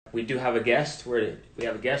we do have a guest. We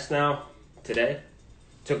have a guest now today.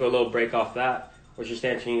 Took a little break off that. Was just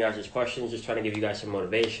answering you guys' questions, just trying to give you guys some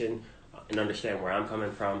motivation and understand where I'm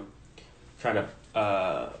coming from. Trying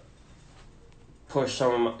to push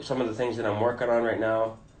some of the things that I'm working on right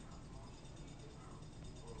now.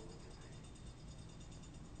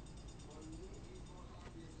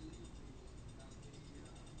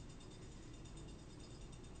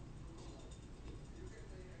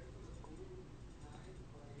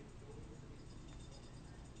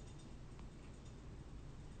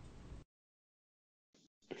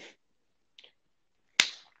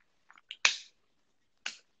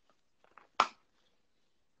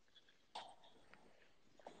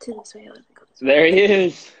 To this way, There he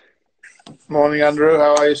is. Morning, Andrew.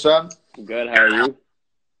 How are you, son? Good. How are you?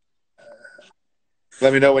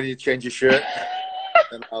 Let me know when you change your shirt,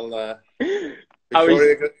 and I'll. I was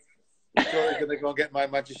Victoria's gonna go and get my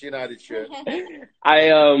Manchester United shirt. I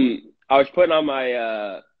was putting on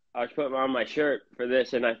my shirt for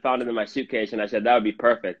this, and I found it in my suitcase, and I said that would be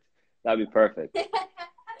perfect. That would be perfect.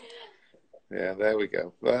 Yeah, there we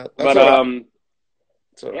go. That's But all right.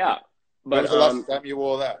 yeah. When But was the last time you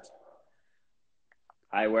wore that?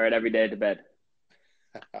 I wear it every day to bed.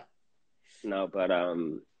 No, but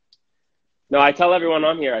no, I tell everyone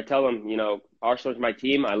on here. I tell them, Arsenal's my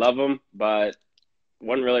team. I love them, but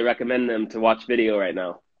wouldn't really recommend them to watch video right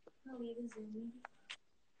now.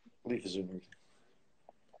 Leave the Zoom.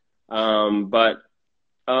 But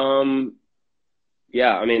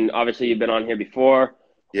yeah. I mean, obviously you've been on here before.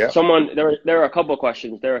 Yeah. There were a couple of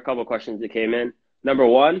questions. There were a couple of questions that came in. Number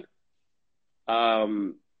one,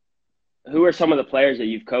 who are some of the players that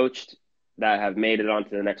you've coached that have made it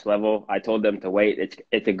onto the next level? I told them to wait.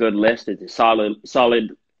 It's a good list. It's a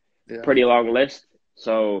solid, Yeah. pretty long list.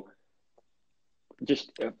 So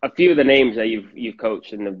just a few of the names that you've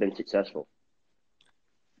coached and have been successful.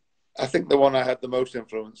 I think the one I had the most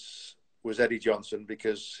influence was Eddie Johnson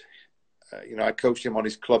because, I coached him on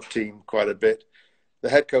his club team quite a bit. The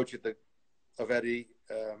head coach of Eddie,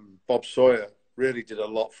 Bob Sawyer, really did a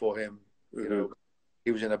lot for him. Mm-hmm.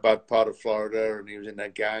 He was in a bad part of Florida and he was in their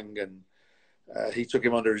gang, and he took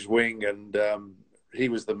him under his wing, and he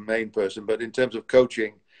was the main person. But in terms of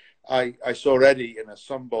coaching, I saw Eddie in a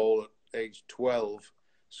Sun Bowl at age 12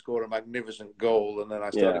 score a magnificent goal, and then I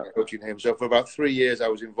started coaching him. So for about 3 years, I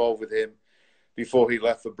was involved with him before he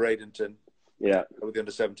left for Bradenton with the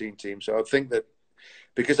under-17 team. So I think that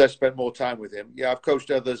because I spent more time with him, I've coached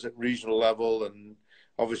others at regional level, and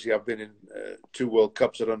obviously I've been in 2 World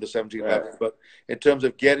Cups at under-17 level. But in terms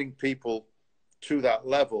of getting people to that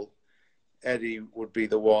level, Eddie would be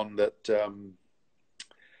the one that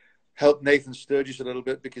helped Nathan Sturgis a little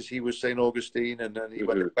bit because he was St. Augustine, and then he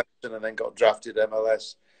went to Western and then got drafted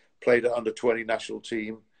MLS, played at under-20 national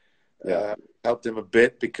team. Helped him a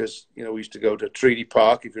bit because, we used to go to Treaty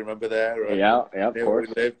Park, if you remember there. Of course.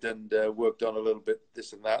 We lived and worked on a little bit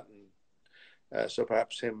this and that. And so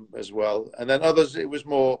perhaps him as well. And then others, it was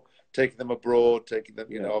more taking them abroad, taking them,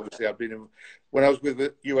 obviously I've been in, when I was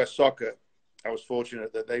with US Soccer, I was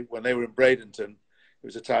fortunate that when they were in Bradenton, it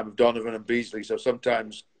was a time of Donovan and Beasley. So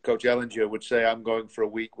sometimes Coach Ellinger would say, I'm going for a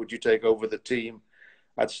week. Would you take over the team?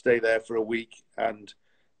 I'd stay there for a week and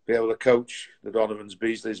be able to coach the Donovans,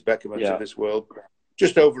 Beasleys, Beckhams of this world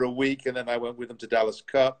just over a week. And then I went with them to Dallas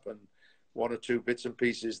Cup and 1 or 2 bits and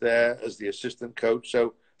pieces there as the assistant coach. So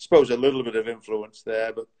I suppose a little bit of influence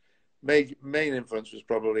there, but main influence was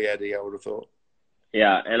probably Eddie, I would have thought.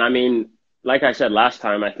 Yeah. And I mean, like I said last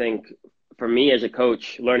time, I think for me as a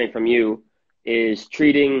coach, learning from you is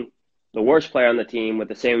treating the worst player on the team with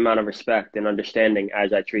the same amount of respect and understanding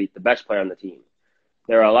as I treat the best player on the team.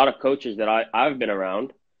 There are a lot of coaches that I've been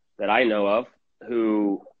around that I know of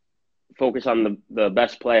who focus on the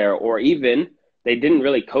best player, or even they didn't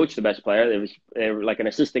really coach the best player. They were like an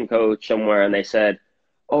assistant coach somewhere, and they said,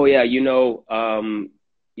 "Oh yeah, who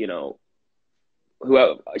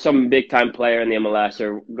some big time player in the MLS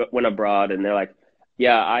or went abroad," and they're like,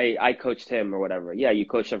 "Yeah, I coached him or whatever." Yeah, you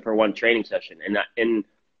coached him for one training session, and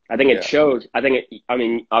I think it shows. I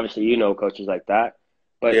mean, obviously coaches like that.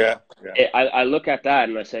 But I look at that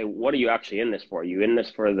and I say, what are you actually in this for? Are you in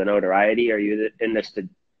this for the notoriety? Or are you in this to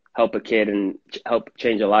help a kid and help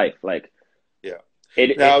change a life? I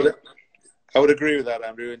would agree with that,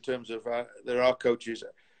 Andrew, in terms of there are coaches.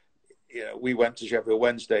 We went to Sheffield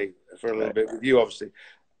Wednesday for a little bit with you, obviously.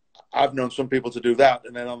 I've known some people to do that.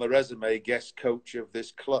 And then on the resume, guest coach of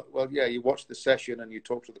this club. Well, you watched the session and you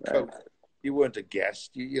talked to the coach. You weren't a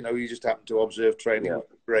guest. You just happened to observe training.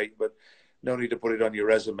 Great, but no need to put it on your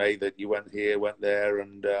resume that you went here, went there.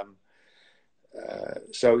 And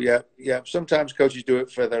sometimes coaches do it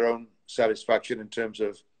for their own satisfaction in terms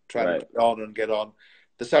of trying to Right. get on and get on.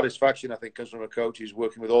 The satisfaction, I think, comes from a coach who's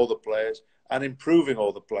working with all the players and improving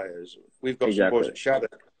all the players. We've got some boys Exactly. at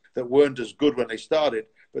Shattuck that weren't as good when they started,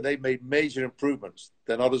 but they've made major improvements.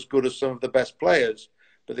 They're not as good as some of the best players,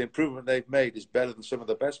 but the improvement they've made is better than some of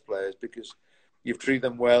the best players because you've treated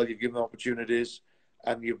them well, you've given them opportunities,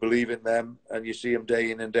 and you believe in them, and you see them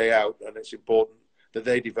day in and day out, and it's important that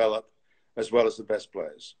they develop as well as the best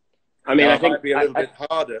players. I mean, Now, I I think might be a little bit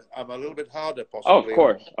harder. I'm a little bit harder oh, of possibly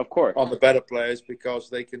course, of course. on the better players because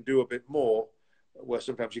they can do a bit more, where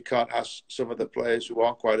sometimes you can't ask some of the players who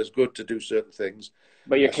aren't quite as good to do certain things.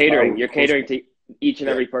 But you're So catering. You're catering to each and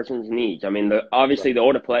yeah, every person's needs. I mean, right, obviously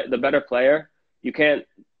the better player, you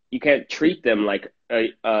can't treat them like a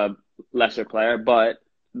lesser player, but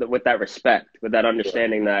with that respect, with that right,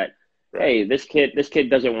 understanding that right, hey, this kid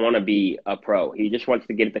doesn't want to be a pro. He just wants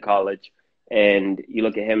to get into college, and you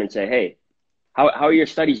look at him and say, hey, how are your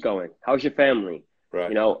studies going? How's your family?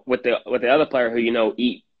 right. With the other player who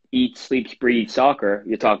eats, sleeps, breathes soccer,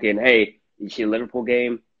 you're Yeah, talking, hey, did you see a Liverpool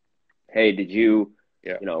game? Hey, did you,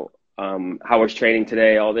 yeah, how was training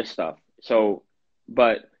today? All this stuff. So,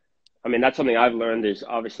 but I mean, that's something I've learned is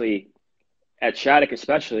obviously at Shattuck,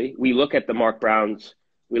 especially, we look at the Mark Browns,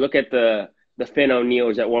 we look at the Finn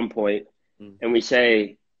O'Neills at one point, mm, and we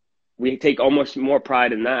say we take almost more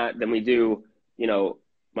pride in that than we do,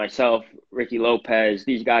 myself, Ricky Lopez,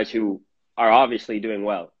 these guys who are obviously doing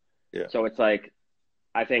well. yeah, So it's like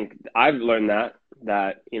I think I've learned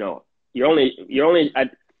that you're only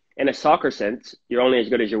in a soccer sense, you're only as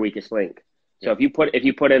good as your weakest link. So yeah, if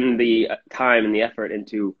you put in the time and the effort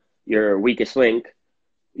into your weakest link,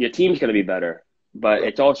 your team's going to be better. But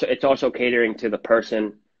right, it's also catering to the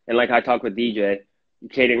person, and like I talked with DJ,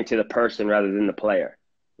 catering to the person rather than the player.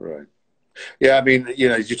 right. Yeah, I mean,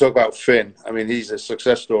 as you talk about Finn, I mean, he's a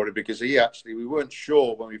success story because we weren't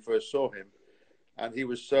sure when we first saw him, and he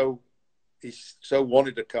so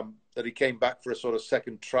wanted to come that he came back for a sort of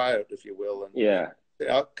second tryout, if you will, and Yeah,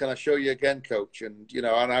 can I show you again, coach? And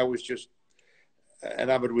I was just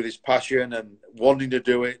enamored with his passion and wanting to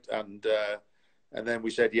do it, and then we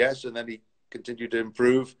said yes, and then he continued to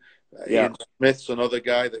improve. yeah, Ian Smith's another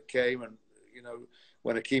guy that came, and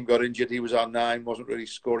when Akeem got injured, he was our 9, wasn't really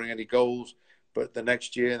scoring any goals. But the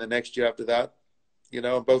next year and the next year after that,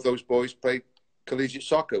 and both those boys played collegiate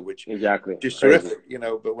soccer, which exactly. is Crazy.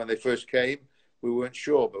 terrific, But when they first came, we weren't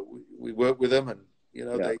sure, but we worked with them, and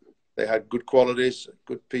Yeah. they had good qualities,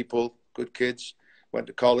 good people, good kids. Went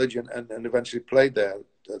to college and eventually played there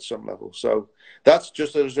at some level. So that's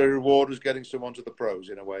just as a reward as getting someone to the pros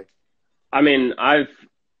in a way. I mean, I've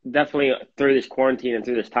definitely through this quarantine and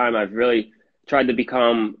through this time, I've really tried to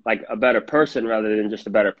become like a better person rather than just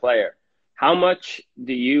a better player. How much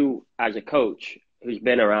do you, as a coach who's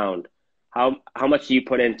been around, how much do you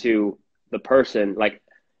put into the person? Like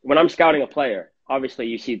when I'm scouting a player, obviously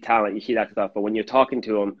you see talent, you see that stuff, but when you're talking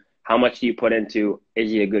to him, how much do you put into is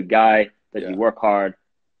he a good guy? Does he Yeah, work hard?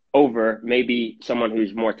 Over maybe someone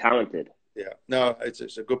who's more talented. yeah. No,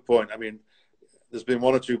 it's a good point. I mean, there's been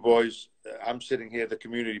one or two boys. I'm sitting here, the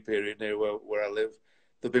community period near where I live.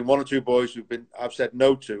 There've been one or two boys I've said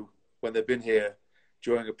no to when they've been here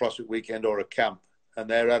during a prospect weekend or a camp, and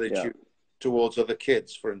their Yeah. attitude towards other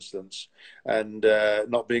kids, for instance, and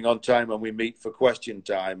not being on time when we meet for question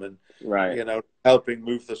time, and Right. helping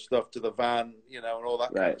move the stuff to the van, and all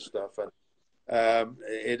that kind Right. of stuff. And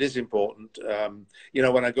it is important.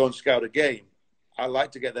 When I go and scout a game, I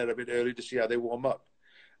like to get there a bit early to see how they warm up.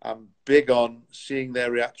 I'm big on seeing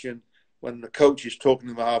their reaction when the coach is talking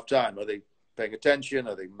to them at half time. Are they paying attention?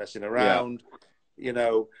 Are they messing Yeah. around?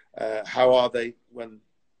 How are they when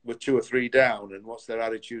we're 2 or 3 down, and what's their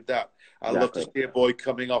attitude? I love to Exactly. see a boy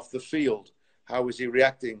coming off the field. How is he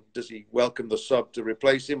reacting? Does he welcome the sub to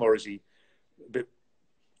replace him, or is he a bit,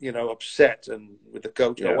 upset and with the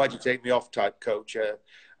coach? Oh, Yeah. why'd you take me off? Type coach.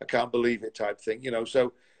 I can't believe it. Type thing.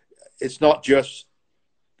 So it's not just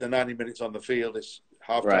the 90 minutes on the field. It's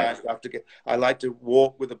half Right. time. I like to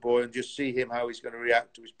walk with the boy and just see him how he's going to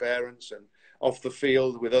react to his parents and off the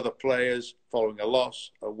field with other players following a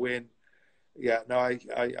loss, a win. Yeah, no, I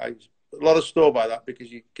a lot of store by that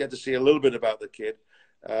because you get to see a little bit about the kid.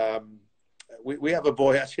 We have a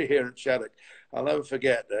boy actually here at Shattuck. I'll never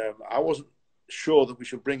forget. I wasn't sure that we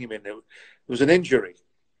should bring him in. There was an injury,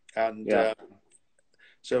 and Yeah.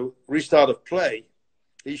 so restart of play,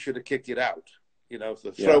 he should have kicked it out. The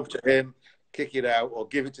Yeah. throw to him, kick it out, or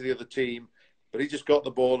give it to the other team. But he just got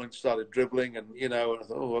the ball and started dribbling, and and I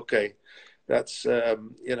thought, oh, okay, that's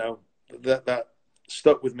that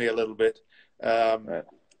stuck with me a little bit. Right.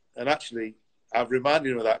 And actually, I've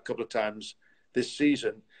reminded him of that a couple of times this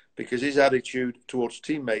season because his attitude towards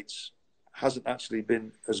teammates hasn't actually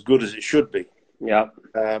been as good as it should be. Yeah.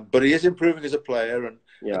 But he is improving as a player, and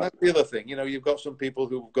Yeah. that's the other thing. You've got some people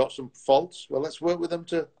who've got some faults. Well, let's work with them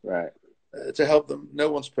Right. To help them. No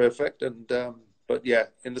one's perfect, and but yeah,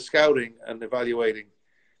 in the scouting and evaluating,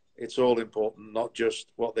 it's all important, not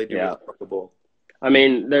just what they do Yeah. with the ball. I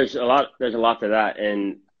mean, there's a lot to that.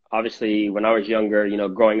 And obviously when I was younger,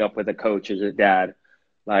 growing up with a coach as a dad,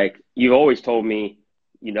 like you always told me,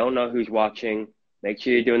 you don't know who's watching. Make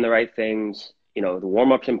sure you're doing the right things. The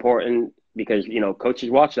warm up's important because,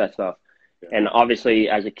 coaches watch that stuff. Yeah. And obviously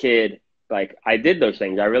as a kid, like I did those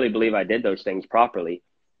things. I really believe I did those things properly.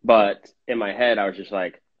 But in my head, I was just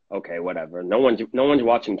like, okay, whatever. No one's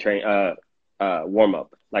watching warm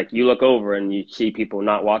up. Like you look over and you see people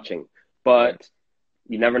not watching, but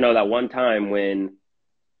you never know that one time when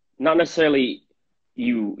not necessarily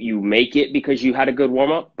you make it because you had a good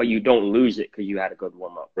warm up, but you don't lose it because you had a good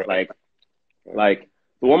warm up. Right. Like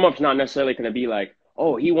the warm up's not necessarily going to be like,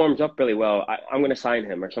 oh, he warms up really well, I'm going to sign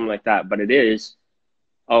him or something like that. But it is,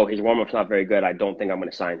 oh, his warm up's not very good, I don't think I'm going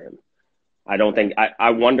to sign him. I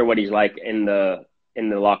wonder what he's like in the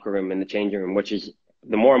locker room, in the changing room, which is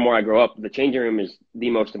the more and more I grow up, the changing room is the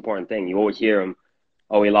most important thing. You always hear him,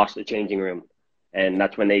 oh, he lost the changing room. And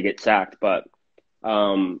that's when they get sacked. But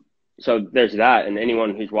so there's that. And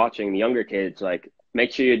anyone who's watching, the younger kids, like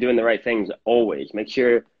make sure you're doing the right things always. Make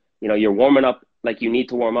sure, you're warming up like you need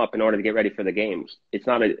to warm up in order to get ready for the games. It's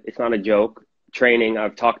not a joke. Training,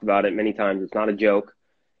 I've talked about it many times. It's not a joke.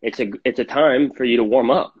 It's a time for you to warm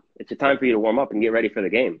up. It's a time for you to warm up and get ready for the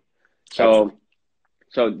game. So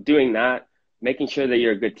doing that, making sure that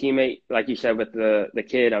you're a good teammate, like you said with the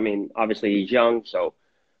kid. I mean, obviously he's young,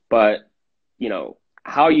 but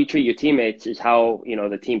how you treat your teammates is how,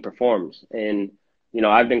 the team performs. And,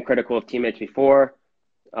 I've been critical of teammates before,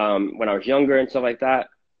 when I was younger and stuff like that.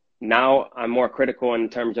 Now I'm more critical in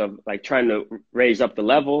terms of like trying to raise up the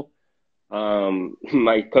level.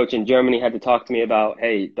 My coach in Germany had to talk to me about,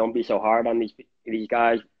 hey, don't be so hard on these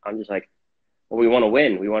guys. I'm just like, well, we want to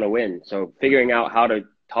win. We want to win. So figuring out how to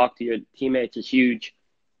talk to your teammates is huge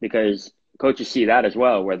because coaches see that as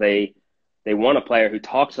well, where they want a player who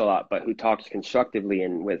talks a lot, but who talks constructively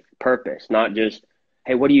and with purpose, not just,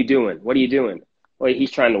 hey, what are you doing? What are you doing? Well,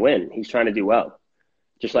 he's trying to win. He's trying to do well,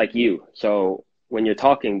 just like you. So when you're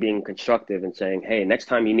talking, being constructive and saying, hey, next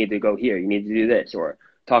time you need to go here, you need to do this, or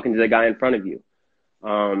talking to the guy in front of you.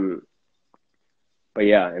 But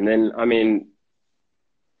yeah, and then, I mean,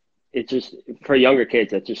 it's just for younger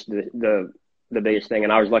kids, that's just the biggest thing.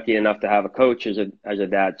 And I was lucky enough to have a coach as a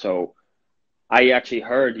dad. So I actually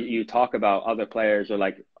heard you talk about other players or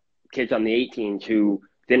like kids on the 18s who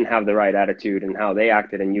didn't have the right attitude and how they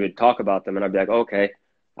acted, and you would talk about them, and I'd be like, okay,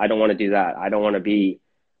 I don't want to do that. I don't want to be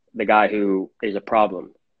the guy who is a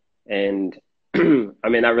problem. And I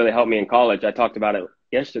mean, that really helped me in college. I talked about it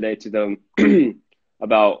yesterday to them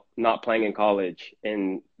about not playing in college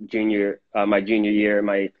in my junior year,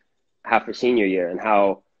 my half a senior year, and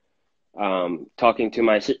how talking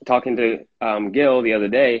to Gil the other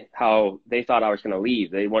day, how they thought I was going to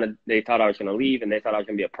leave. They thought I was going to leave, and they thought I was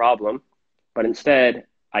going to be a problem. But instead,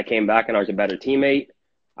 I came back and I was a better teammate.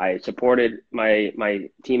 I supported my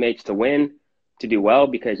teammates to win, to do well,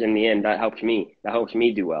 because in the end, that helps me. That helps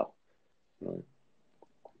me do well. Right.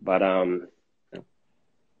 But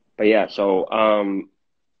yeah. So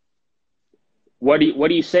what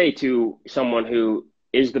do you say to someone who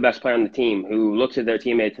is the best player on the team, who looks at their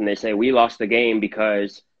teammates and they say, we lost the game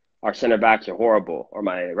because our center backs are horrible, or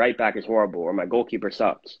my right back is horrible, or my goalkeeper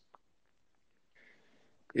sucks?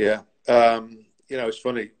 Yeah. It's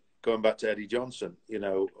funny, going back to Eddie Johnson,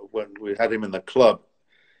 when we had him in the club,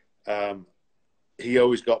 he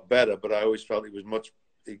always got better, but I always felt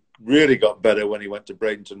he really got better when he went to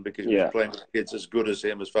Bradenton because he was playing with kids as good as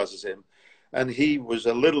him, as fast as him. And he was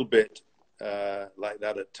a little bit like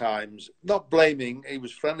that at times, not blaming. He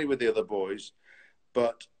was friendly with the other boys,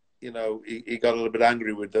 but he got a little bit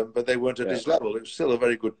angry with them, but they weren't at his level. It was still a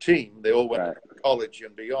very good team. They all went to college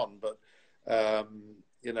and beyond, but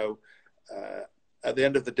at the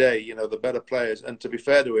end of the day, the better players, and to be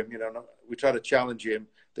fair to him, we tried to challenge him.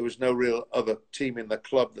 There was no real other team in the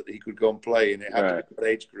club that he could go and play in. It had to be that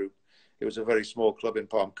age group. It was a very small club in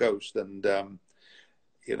Palm Coast, and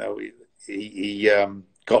he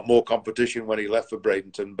got more competition when he left for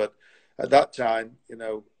Bradenton. But at that time,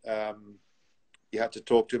 you had to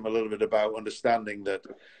talk to him a little bit about understanding that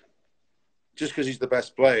just because he's the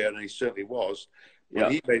best player, and he certainly was,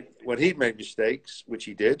 when he made mistakes, which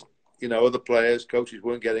he did, other players, coaches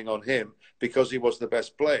weren't getting on him because he was the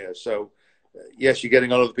best player. So yes, you're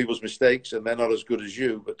getting on other people's mistakes and they're not as good as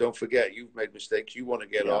you, but don't forget, you've made mistakes. You want to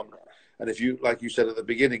get on. And if you, like you said at the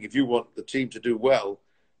beginning, if you want the team to do well,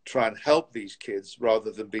 try and help these kids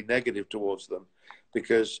rather than be negative towards them,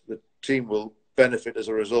 because the team will benefit as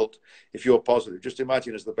a result if you're positive. Just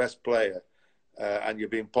imagine as the best player, and you're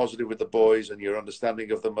being positive with the boys and you're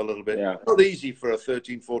understanding of them a little bit. Yeah. Not easy for a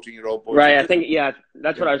 13, 14-year-old boy Right. to I do. think,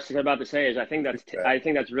 that's what I was about to say is I think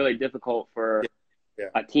that's really difficult for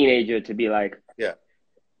a teenager to be like,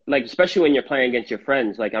 especially when you're playing against your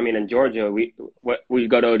friends. Like, I mean, in Georgia, we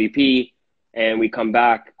go to ODP and we come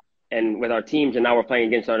back and with our teams, and now we're playing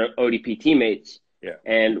against our ODP teammates. Yeah.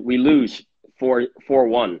 And we lose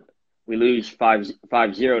 4-1. We lose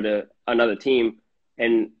 5-0 to another team.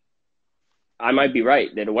 And I might be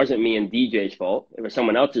right that it wasn't me and DJ's fault. It was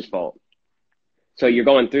someone else's fault. So you're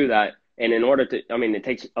going through that. And in order to, I mean, it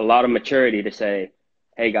takes a lot of maturity to say,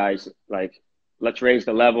 hey, guys, like, let's raise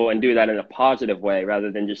the level and do that in a positive way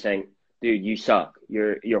rather than just saying, dude, you suck.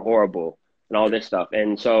 You're horrible and all this stuff.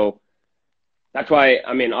 And so that's why,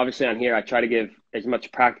 I mean, obviously on here, I try to give as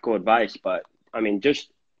much practical advice, but I mean,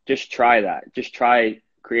 just try that. Just try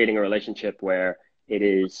creating a relationship where it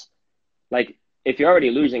is like, if you're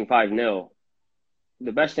already losing 5-0,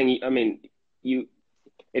 the best thing, if you're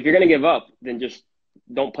going to give up, then just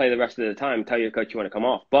don't play the rest of the time. Tell your coach you want to come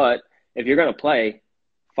off. But if you're going to play,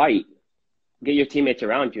 fight, get your teammates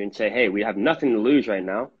around you and say, hey, we have nothing to lose right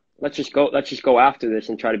now. Let's just go after this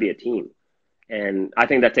and try to be a team. And I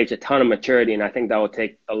think that takes a ton of maturity, and I think that will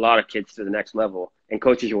take a lot of kids to the next level. And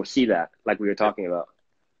coaches will see that, like we were talking about.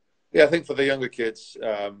 Yeah, I think for the younger kids,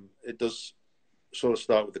 it does sort of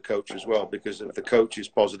start with the coach as well, because if the coach is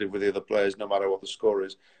positive with the other players, no matter what the score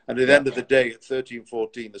is. And at the end of the day, at 13,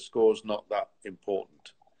 14, the score's not that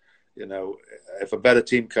important. You know, if a better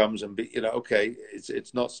team comes and okay,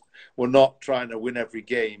 it's not. We're not trying to win every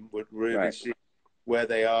game. We're really seeing where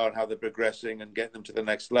they are and how they're progressing and getting them to the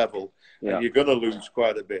next level. Yeah. And you're going to lose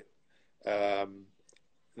quite a bit.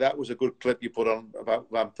 That was a good clip you put on about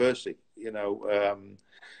Van Persie. You know,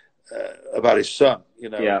 about his son. You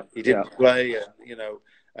know, he didn't play, and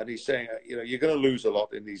and he's saying, you're going to lose a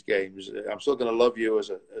lot in these games. I'm still going to love you as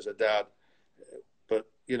a dad. But,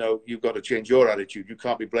 you've got to change your attitude. You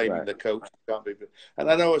can't be blaming the coach. You can't be. And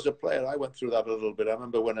I know as a player, I went through that a little bit. I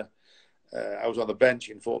remember when I was on the bench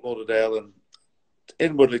in Fort Lauderdale, and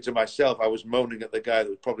inwardly to myself, I was moaning at the guy that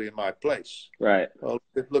was probably in my place. Right. Well,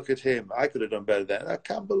 look at him. I could have done better then. I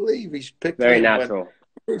can't believe he's picked very him natural.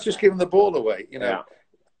 He's just giving the ball away.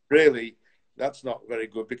 Really, that's not very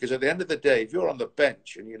good, because at the end of the day, if you're on the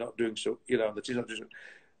bench and you're not doing so, and the team's not doing so,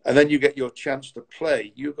 and then you get your chance to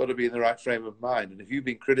play, you've got to be in the right frame of mind. And if you've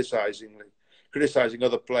been criticizing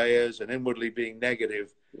other players and inwardly being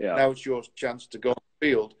negative, now it's your chance to go on the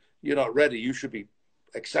field. You're not ready. You should be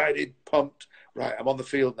excited, pumped. Right, I'm on the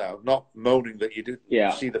field now, not moaning that you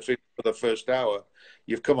didn't see the field for the first hour.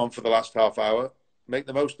 You've come on for the last half hour. Make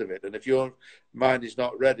the most of it. And if your mind is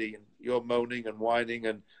not ready and you're moaning and whining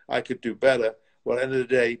and I could do better, well, at the end of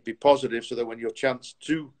the day, be positive so that when your chance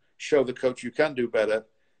to show the coach you can do better,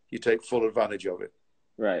 you take full advantage of it.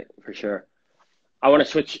 Right, for sure. I want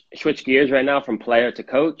to switch gears right now from player to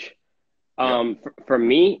coach. For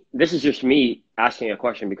me, this is just me asking a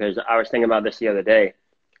question because I was thinking about this the other day.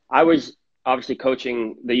 I was obviously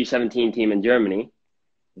coaching the U17 team in Germany.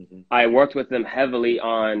 Mm-hmm. I worked with them heavily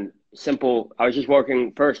on I was just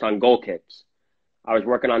working first on goal kicks. I was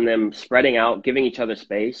working on them spreading out, giving each other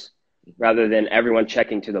space rather than everyone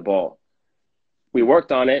checking to the ball. We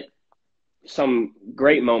worked on it. Some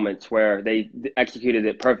great moments where they executed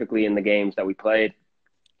it perfectly in the games that we played.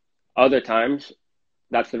 Other times,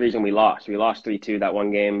 that's the reason we lost. We lost 3-2 that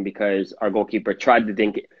one game because our goalkeeper tried to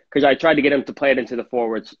dink it. Because I tried to get him to play it into the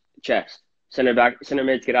forward's chest. Center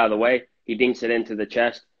mids get out of the way. He dinks it into the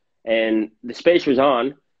chest. And the space was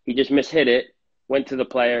on. He just mishit it, went to the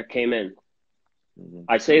player, came in. Mm-hmm.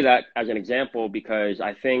 I say that as an example because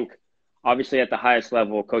I think obviously at the highest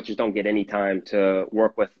level, coaches don't get any time to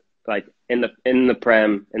work with, like in the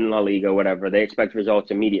Prem, in La Liga, whatever. They expect results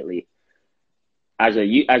immediately. As a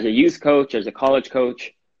youth coach, as a college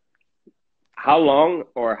coach, how long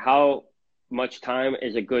or how much time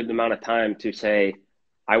is a good amount of time to say,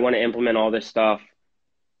 I want to implement all this stuff,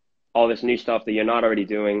 all this new stuff that you're not already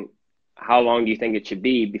doing? How long do you think it should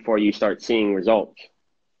be before you start seeing results?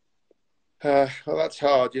 Well, that's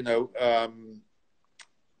hard, I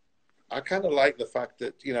kind of like the fact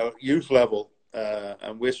that, youth level,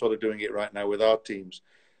 and we're sort of doing it right now with our teams.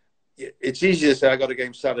 It's easy to say, I got a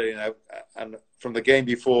game Saturday now, and from the game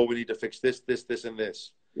before, we need to fix this, and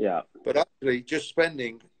this. Yeah. But actually, just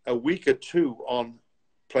spending a week or two on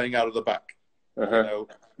playing out of the back.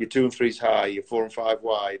 your 2 and 3's high, your 4 and 5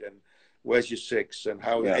 wide, and where's your 6, and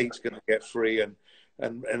how Yeah. 8's going to get free, and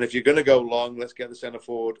if you're going to go long, let's get the centre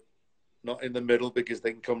forward not in the middle because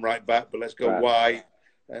they can come right back, but let's go wide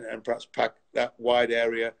and perhaps pack that wide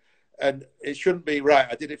area. And it shouldn't be, right,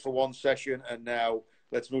 I did it for one session and now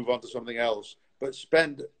let's move on to something else. But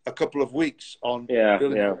spend a couple of weeks on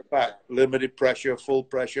building back, limited pressure, full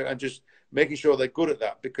pressure, and just making sure they're good at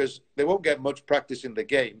that, because they won't get much practice in the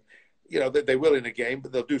game. You know, they will in a game,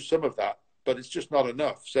 but they'll do some of that, but it's just not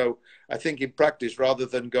enough. So I think in practice, rather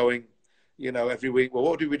than going, you know, every week, well,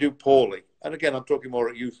 what do we do poorly? And again, I'm talking more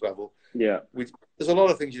at youth level. Yeah. There's a lot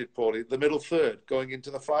of things you did poorly. The middle third, going into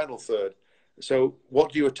the final third. So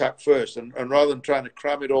what do you attack first? And rather than trying to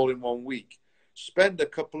cram it all in one week, spend a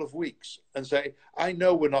couple of weeks and say, I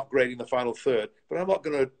know we're not great in the final third, but I'm not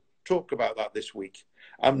going to talk about that this week.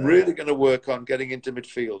 I'm really going to work on getting into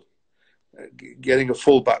midfield, getting a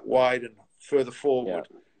fullback wide and further forward,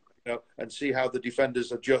 you know, and see how the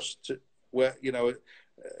defenders adjust to where, you know,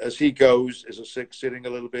 as he goes, is a 6 sitting a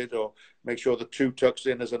little bit, or make sure the 2 tucks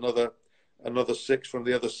in as another 6 from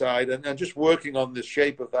the other side, and just working on the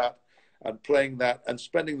shape of that and playing that and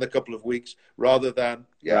spending the couple of weeks rather than,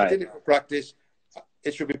 I did it for practice.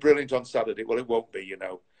 It should be brilliant on Saturday. Well, it won't be, you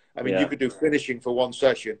know. I mean, you could do finishing for one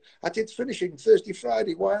session. I did finishing Thursday,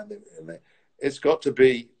 Friday. Why aren't they? It's got to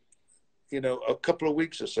be, you know, a couple of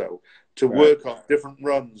weeks or so to work on different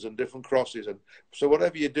runs and different crosses. And so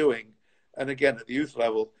whatever you're doing, and again, at the youth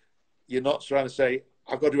level, you're not trying to say,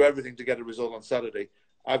 I've got to do everything to get a result on Saturday.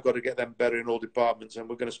 I've got to get them better in all departments, and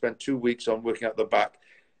we're going to spend 2 weeks on working out the back.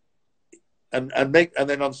 And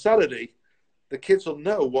then on Saturday, the kids will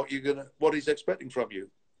know what he's expecting from you.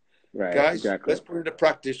 Right, guys, let's put into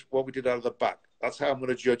practice what we did out of the back. That's how I'm going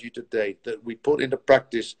to judge you today, that we put into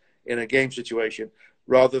practice in a game situation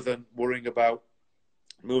rather than worrying about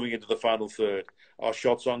moving into the final third. Our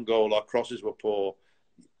shots on goal, our crosses were poor.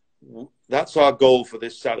 That's our goal for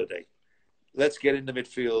this Saturday. Let's get into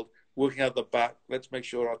midfield, working out the back. Let's make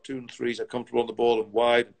sure our 2 and 3s are comfortable on the ball and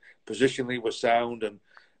wide. Positionally, we're sound. And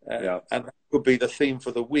that could be the theme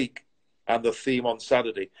for the week and the theme on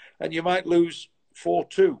Saturday. And you might lose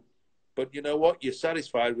 4-2. But you know what? You're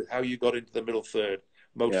satisfied with how you got into the middle third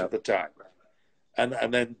most of the time.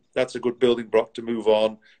 And then that's a good building block to move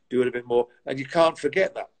on, do it a bit more. And you can't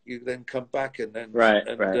forget that. You then come back and then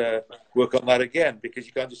work on that again, because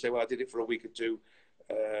you can't just say, well, I did it for a week or two,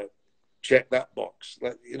 check that box.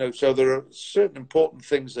 You know, so there are certain important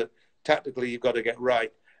things that tactically you've got to get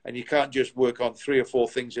right. And you can't just work on 3 or 4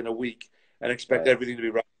 things in a week and expect everything to be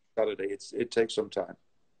right on Saturday. It takes some time.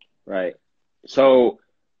 Right. So,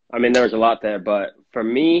 I mean, there was a lot there, but for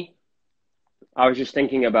me, I was just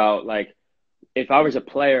thinking about, like, if I was a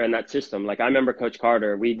player in that system, like I remember Coach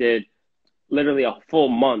Carter, we did literally a full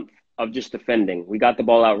month of just defending. We got the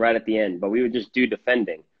ball out right at the end, but we would just do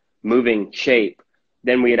defending, moving, shape.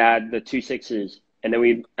 Then we'd add the 2 6s, and then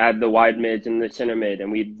we'd add the wide mids and the center mid,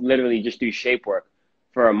 and we'd literally just do shape work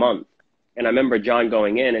for a month. And I remember John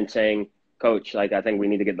going in and saying, Coach, like, I think we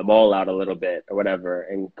need to get the ball out a little bit or whatever.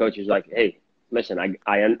 And Coach was like, hey, listen,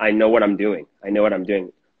 I know what I'm doing. I know what I'm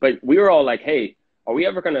doing. But we were all like, hey, are we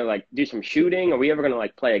ever going to, like, do some shooting? Are we ever going to,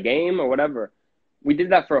 like, play a game or whatever? We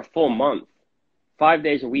did that for a full month, 5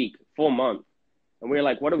 days a week, full month. And we were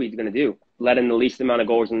like, what are we going to do? Let in the least amount of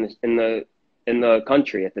goals in the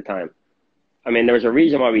country at the time. I mean, there was a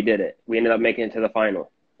reason why we did it. We ended up making it to the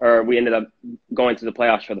final, or we ended up going to the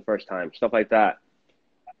playoffs for the first time, stuff like that.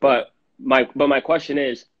 But my question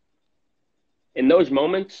is, in those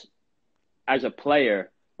moments, as a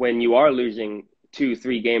player, when you are losing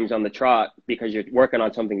 2-3 games on the trot because you're working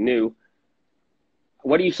on something new,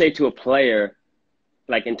 what do you say to a player,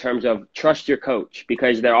 like, in terms of trust your coach?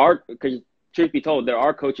 Because truth be told, there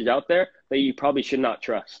are coaches out there that you probably should not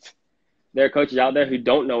trust. There are coaches out there who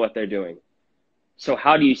don't know what they're doing. So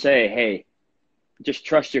how do you say, hey, just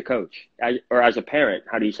trust your coach? Or as a parent,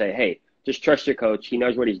 how do you say, hey, just trust your coach. He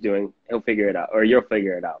knows what he's doing. He'll figure it out, or you'll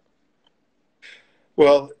figure it out.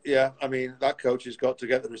 Well, yeah, I mean, that coach has got to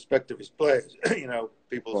get the respect of his players. You know,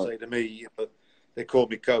 people say to me, you know, they call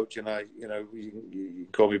me coach, and you can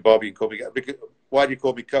call me Bobby, you can call me. Because, why do you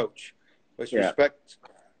call me coach? Well, it's respect,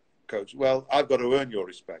 coach. Well, I've got to earn your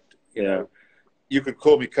respect. You know, you could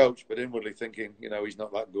call me coach, but inwardly thinking, you know, he's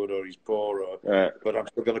not that good or he's poor, but I'm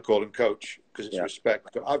still going to call him coach because it's respect.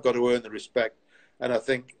 But I've got to earn the respect. And I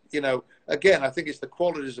think, you know, again, I think it's the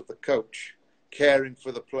qualities of the coach, caring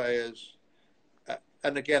for the players.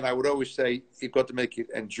 And again, I would always say you've got to make it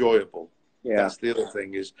enjoyable. Yeah. That's the other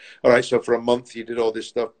thing is, all right, so for a month you did all this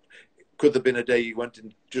stuff. Could there have been a day you went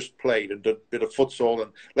and just played and did a bit of futsal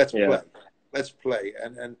and let's play? let's play.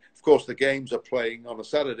 And of course, the games are playing on a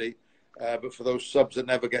Saturday, but for those subs that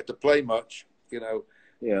never get to play much,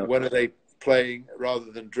 Yeah. when are they playing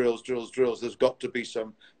rather than drills? There's got to be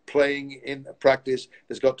some playing in practice.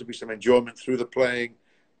 There's got to be some enjoyment through the playing.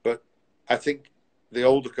 But I think the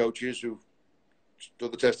older coaches who've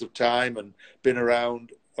stood the test of time and been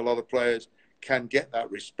around a lot of players can get that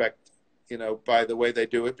respect, by the way they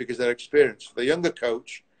do it because they're experienced. The younger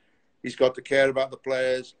coach, he's got to care about the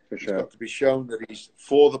players. For He's sure. got to be shown that he's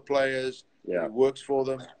for the players, Yeah. that he works for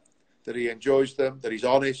them, that he enjoys them, that he's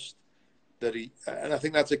honest, and I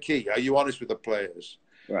think that's a key. Are you honest with the players?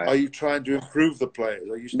 Right. Are you trying to improve the players?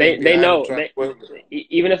 Are you They staying behind know and trying to work with them?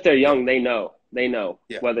 even if they're young, they know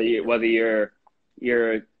Yeah. whether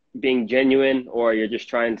you're being genuine or you're just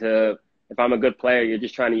trying to. If I'm a good player, you're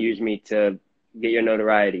just trying to use me to get your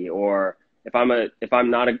notoriety, or if I'm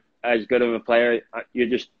not as good of a player, you're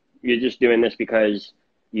just doing this because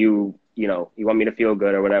you want me to feel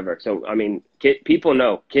good or whatever. So I mean, people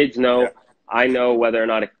know, kids know. Yeah. I know whether or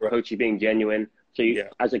not a Right. coach is being genuine. So Yeah.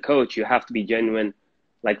 as a coach, you have to be genuine.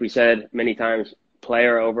 Like we said many times,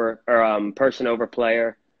 player over or person over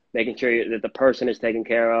player, making sure that the person is taken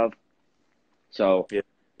care of. So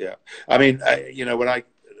Yeah. I mean, when I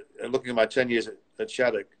looking at my 10 years at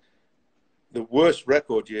Shattuck, the worst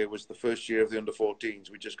record year was the first year of the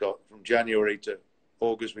under-14s. We just got from January to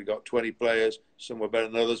August, we got 20 players. Some were better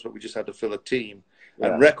than others, but we just had to fill a team. Yeah.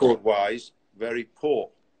 And record-wise, very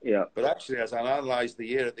poor. yeah, But actually, as I analysed the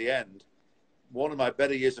year at the end, one of my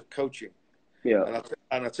better years of coaching. yeah,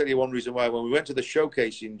 And I'll tell you one reason why. When we went to the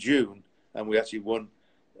showcase in June, and we actually won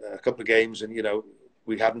a couple of games, and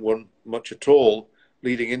we hadn't won much at all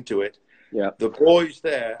leading into it. yeah, The boys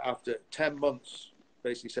there, after 10 months,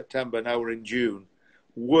 basically September, now we're in June,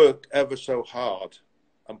 worked ever so hard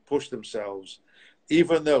and pushed themselves.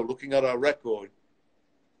 Even though, looking at our record,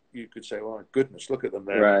 you could say, "Oh my goodness, look at them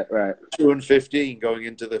there!" right, 2-15 going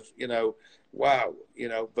into the, wow,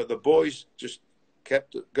 But the boys just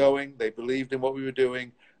kept going. They believed in what we were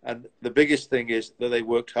doing, and the biggest thing is that they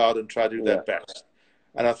worked hard and tried to do their best.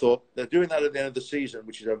 And I thought they're doing that at the end of the season,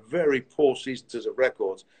 which is a very poor season in terms of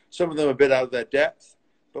records. Some of them are a bit out of their depth,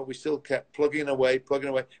 but we still kept plugging away.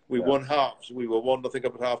 We won halves. We were 1-0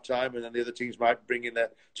 up at half time, and then the other teams might bring in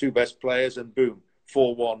their two best players, and boom,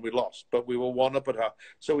 4-1, we lost. But we were 1 up at half.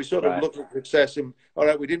 So we sort of looked at success in, all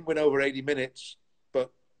right, we didn't win over 80 minutes,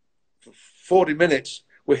 but for 40 minutes,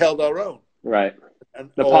 we held our own. Right.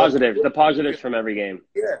 And The positives from every game.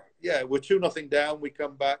 Yeah. We're 2-0 down. We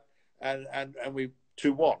come back and we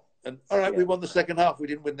 2-1. And all right, we won the second half. We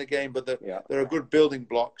didn't win the game, but there are good building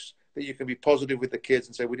blocks that you can be positive with the kids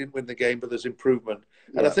and say, we didn't win the game, but there's improvement.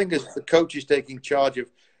 And I think as the coach is taking charge of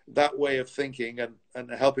that way of thinking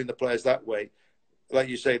and helping the players that way, like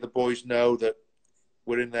you say, the boys know that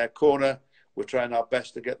we're in their corner. We're trying our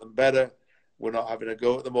best to get them better. We're not having a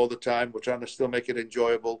go at them all the time. We're trying to still make it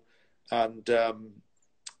enjoyable. And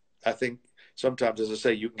I think sometimes, as I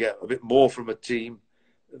say, you can get a bit more from a team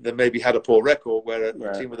that maybe had a poor record, where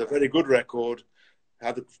a team with a very good record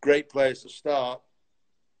had great players to start.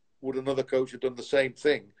 Would another coach have done the same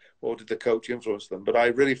thing, or did the coach influence them? But I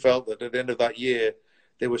really felt that at the end of that year,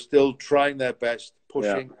 they were still trying their best,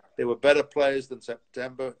 pushing. Yeah. They were better players than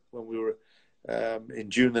September when we were in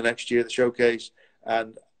June the next year, the showcase.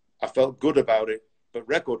 And I felt good about it. But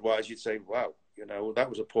record-wise, you'd say, wow, that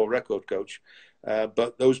was a poor record, coach.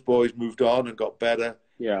 But those boys moved on and got better.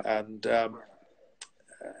 Yeah. And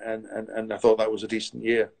I thought that was a decent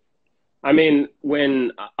year. I mean,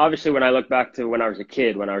 when I look back to when I was a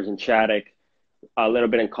kid, when I was in Shattuck, a little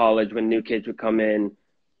bit in college, when new kids would come in,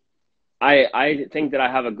 I think that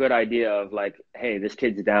I have a good idea of like, hey, this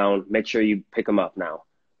kid's down. Make sure you pick him up now.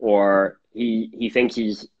 Or he thinks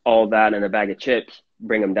he's all that in a bag of chips.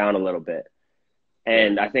 Bring him down a little bit.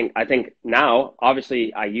 And I think now,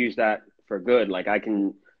 obviously, I use that for good. Like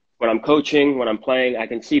when I'm coaching, when I'm playing, I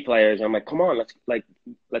can see players. And I'm like, come on,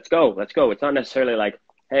 let's go. It's not necessarily like,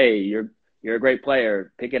 hey, you're a great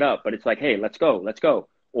player, pick it up. But it's like, hey, let's go.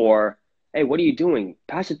 Or, hey, what are you doing?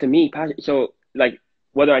 Pass it to me. So like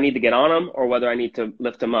whether I need to get on them or whether I need to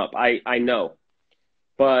lift them up, I know.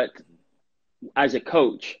 But as a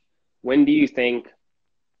coach, when do you think,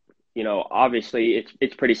 obviously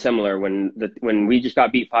it's pretty similar when we just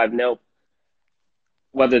got beat 5-0,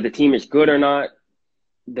 whether the team is good or not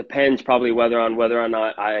depends probably whether or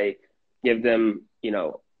not I give them,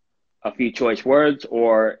 a few choice words,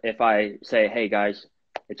 or if I say, hey guys,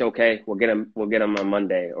 it's okay. We'll get them on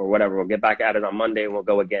Monday or whatever. We'll get back at it on Monday and we'll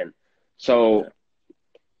go again. So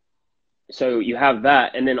you have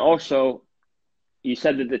that. And then also you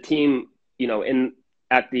said that the team,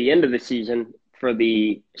 at the end of the season for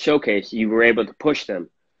the showcase, you were able to push them.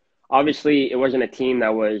 Obviously, it wasn't a team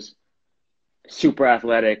that was super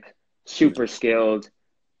athletic, super skilled,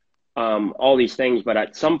 all these things. But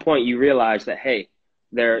at some point, you realize that, hey,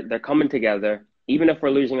 they're coming together. Even if we're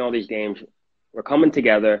losing all these games, we're coming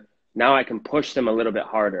together. Now I can push them a little bit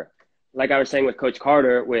harder. Like I was saying with Coach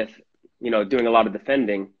Carter, with doing a lot of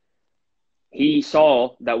defending, he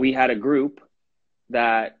saw that we had a group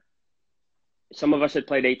that some of us had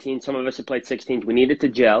played 18, some of us had played 16s. We needed to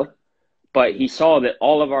gel, but he saw that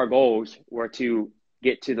all of our goals were to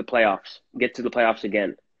get to the playoffs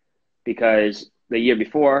again. Because the year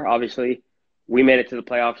before, obviously, we made it to the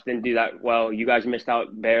playoffs, didn't do that well. You guys missed out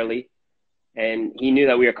barely. And he knew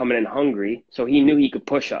that we were coming in hungry, so he knew he could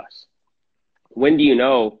push us. When do you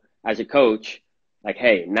know, as a coach, like,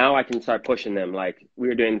 hey, now I can start pushing them? Like, we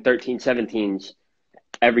were doing 13, 17s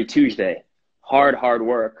every Tuesday. Hard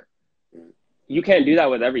work. You can't do that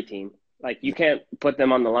with every team. Like, you can't put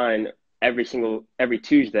them on the line every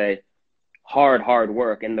Tuesday. Hard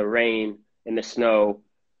work in the rain, in the snow,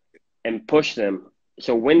 and push them.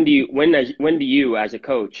 So when do you as a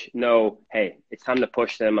coach know, hey, it's time to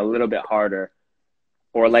push them a little bit harder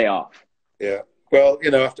or lay off? Yeah. Well,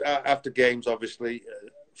 after games, obviously,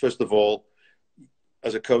 first of all,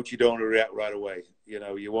 as a coach, you don't want to react right away. You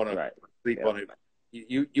want to sleep on it.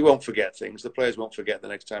 You won't forget things. The players won't forget the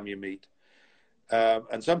next time you meet.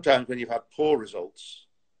 And sometimes when you've had poor results,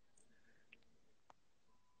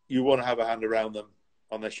 you want to have a hand around them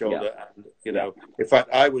on their shoulder. And, in fact,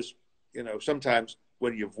 I was, sometimes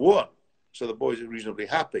when you've won, so the boys are reasonably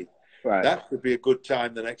happy, that could be a good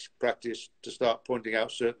time the next practice to start pointing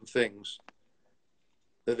out certain things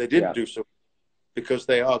that they didn't do so, because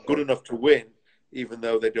they are good enough to win, even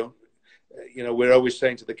though they don't. We're always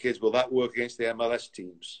saying to the kids, will that work against the MLS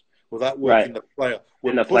teams? Will that work in the playoff?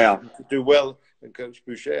 We're pushing to do well. And Coach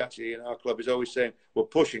Boucher, actually, in our club, is always saying, we're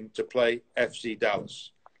pushing to play FC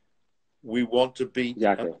Dallas. We want to beat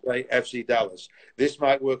and play FC Dallas. This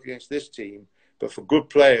might work against this team, but for good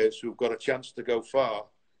players who've got a chance to go far,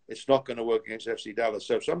 it's not going to work against FC Dallas.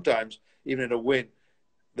 So sometimes, even in a win,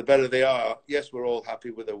 the better they are, yes, we're all happy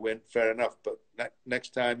with a win, fair enough. But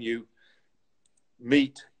next time you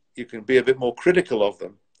meet, you can be a bit more critical of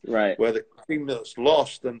them. Right. Where the team that's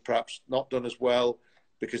lost and perhaps not done as well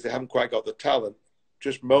because they haven't quite got the talent,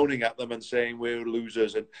 just moaning at them and saying we're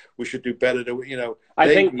losers and we should do better.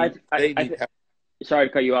 Sorry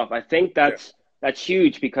to cut you off. I think that's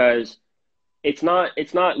huge, because it's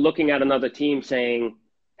not looking at another team saying,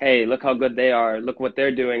 hey, look how good they are, look what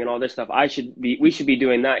they're doing and all this stuff. We should be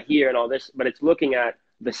doing that here and all this, but it's looking at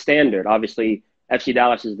the standard. Obviously, FC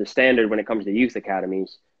Dallas is the standard when it comes to youth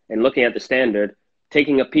academies, and looking at the standard,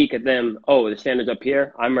 taking a peek at them. Oh, the standard's up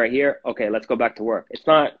here. I'm right here. Okay, let's go back to work. It's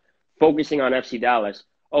not focusing on FC Dallas.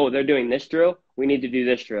 Oh, they're doing this drill. We need to do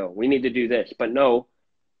this drill. We need to do this. But know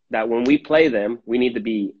that when we play them, we need to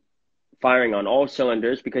be firing on all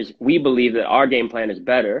cylinders, because we believe that our game plan is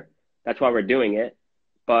better. That's why we're doing it.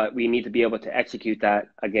 But we need to be able to execute that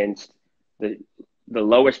against the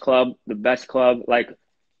lowest club, the best club. Like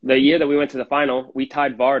the year that we went to the final, we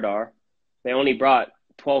tied Vardar. They only brought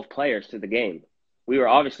 12 players to the game. We were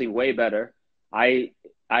obviously way better. I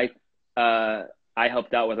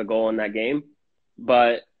helped out with a goal in that game,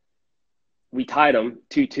 but we tied them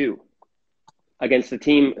 2-2 against a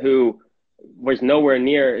team who was nowhere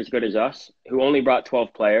near as good as us, who only brought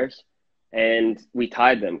 12 players, and we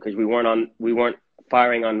tied them because we weren't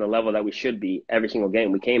firing on the level that we should be every single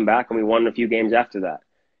game. We came back and we won a few games after that.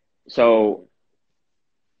 So,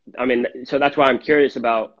 so that's why I'm curious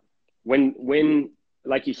about when,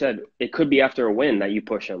 like you said, it could be after a win that you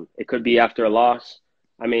push them. It could be after a loss.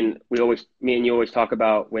 Me and you always talk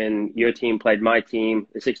about when your team played my team,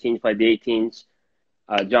 the 16s played the 18s.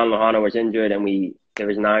 John Lohana was injured and there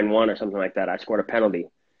was 9-1 or something like that. I scored a penalty.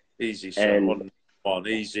 Easy, son. One,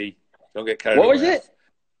 easy. Don't get carried away. What was it?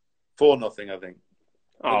 4-0, I think.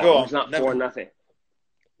 Oh, go on. It was not 4-0.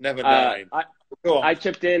 Never 9. Go on. I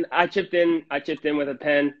chipped in with a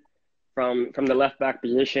pen from the left back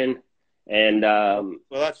position, and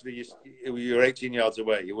well, actually, you were 18 yards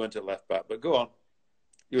away. You weren't at left back, but go on.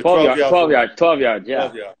 You were 12 yards. 12 yards. Yeah.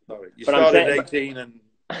 12 yards. Sorry, you started 18, and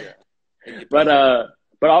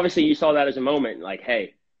but obviously you saw that as a moment, like,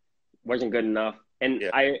 hey, wasn't good enough, and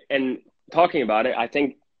talking about it, I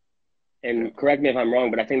think, and correct me if I'm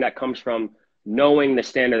wrong, but I think that comes from knowing the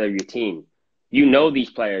standard of your team. You know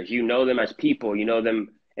these players. You know them as people. You know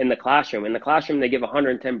them in the classroom. In the classroom, they give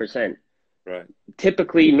 110%. Right.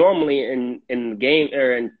 Typically, normally in game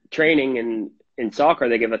or in training and in soccer,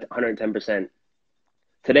 they give 110%.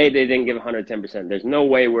 Today, they didn't give 110%. There's no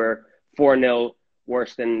way we're 4-0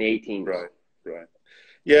 worse than the 18s. Right. Right.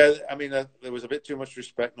 Yeah, I mean, there was a bit too much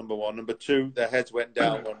respect, number one. Number two, their heads went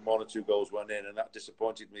down when one or two goals went in, and that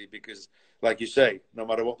disappointed me because, like you say, no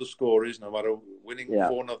matter what the score is, no matter winning Yeah.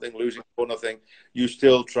 4-0, losing 4-0, you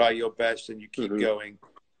still try your best and you keep Mm-hmm. going.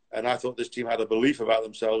 And I thought this team had a belief about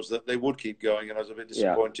themselves that they would keep going, and I was a bit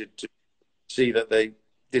disappointed to see that they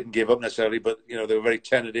didn't give up necessarily, but they were very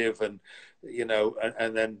tentative and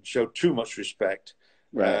and then showed too much respect,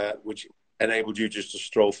 Right. which enabled you just to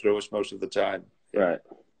stroll through us most of the time. Right.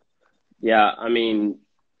 Yeah. I mean,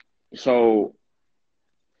 so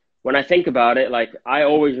when I think about it, like I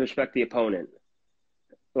always respect the opponent.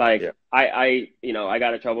 Like Yeah. I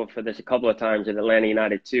got in trouble for this a couple of times at Atlanta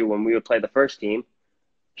United too when we would play the first team,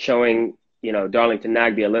 showing Darlington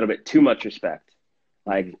Nagbe a little bit too much respect.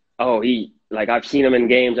 Like, oh, I've seen him in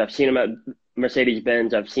games, I've seen him at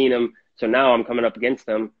Mercedes-Benz, I've seen him. So now I'm coming up against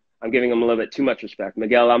him. I'm giving him a little bit too much respect.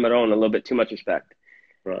 Miguel Almiron, a little bit too much respect.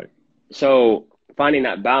 Right. So finding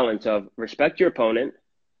that balance of respect your opponent,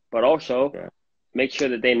 but also make sure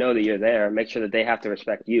that they know that you're there. Make sure that they have to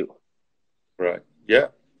respect you. Right. Yeah.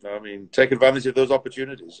 I mean, take advantage of those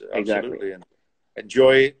opportunities. Absolutely. Exactly. And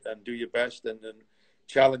enjoy it and do your best and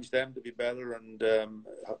challenge them to be better. And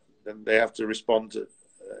then they have to respond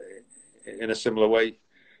in a similar way.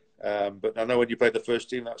 But I know when you play the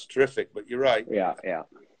first team, that's terrific. But you're right. Yeah. Yeah.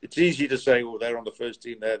 It's easy to say, oh, they're on the first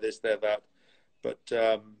team, they're this, they're that. But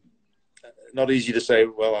not easy to say,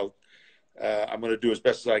 well, I'm going to do as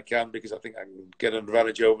best as I can because I think I can get an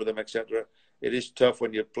advantage over them, etc. It is tough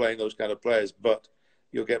when you're playing those kind of players, but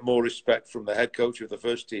you'll get more respect from the head coach of the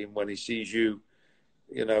first team when he sees you,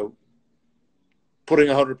 putting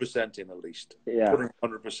 100% in at least. Yeah. Putting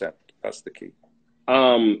 100%. That's the key.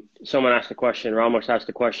 Someone asked a question. Ramos asked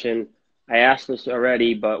a question. I asked this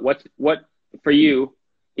already, but what for you?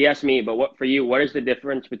 He asked me, but what for you? What is the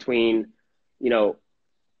difference between,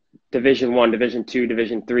 Division I, Division II,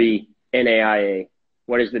 Division III, NAIA?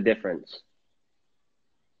 What is the difference?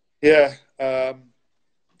 Yeah,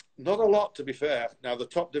 not a lot, to be fair. Now, the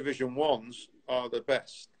top Division Ones are the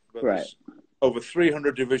best, but there's over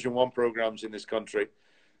 300 Division One programs in this country,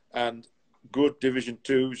 and good Division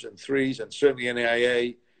Twos and Threes, and certainly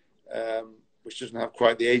NAIA, which doesn't have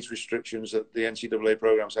quite the age restrictions that the NCAA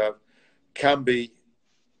programs have, can be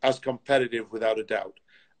as competitive without a doubt.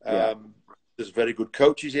 There's very good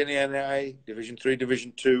coaches in the NAIA, Division Three,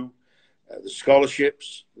 Division Two. There's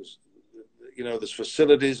scholarships. There's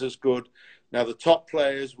facilities as good. Now, the top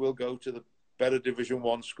players will go to the better Division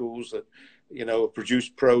One schools that, have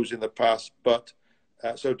produced pros in the past. But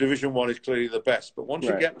so Division One is clearly the best. But once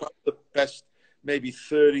you get past the best, maybe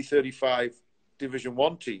 30, 35 Division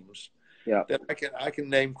One teams, then I can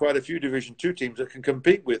name quite a few Division Two teams that can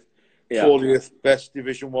compete with 40th best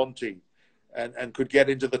Division One team and could get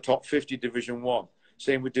into the top 50 Division One.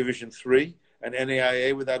 Same with Division Three and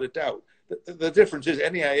NAIA without a doubt. The difference is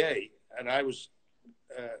NAIA, and I was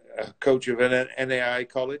a coach of an NAIA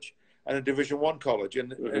college and a Division One college,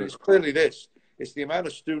 and it's clearly this: it's the amount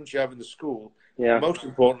of students you have in the school, and most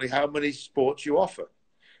importantly, how many sports you offer.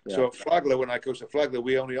 So at Flagler, when I coached at Flagler,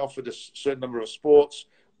 we only offered a certain number of sports.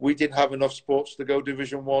 We didn't have enough sports to go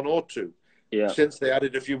Division One or Two. Since they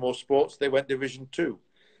added a few more sports, they went Division Two.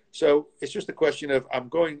 So it's just a question of I'm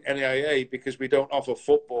going NAIA because we don't offer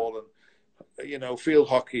football and field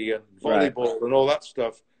hockey and volleyball and all that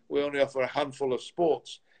stuff. We only offer a handful of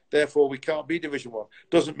sports. Therefore, we can't be Division One.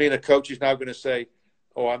 Doesn't mean a coach is now going to say,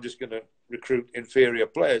 oh, I'm just going to recruit inferior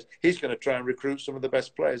players. He's going to try and recruit some of the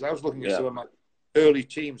best players. I was looking at some of my early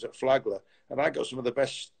teams at Flagler, and I got some of the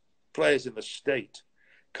best players in the state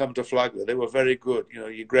come to Flagler. They were very good.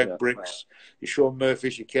 Your Greg Bricks, your Sean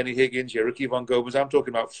Murphys, your Kenny Higgins, your Ricky Von Gomez. I'm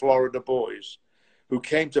talking about Florida boys who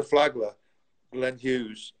came to Flagler, Glenn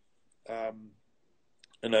Hughes,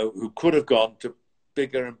 who could have gone to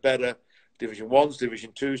bigger and better Division Ones,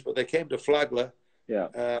 Division Twos, but they came to Flagler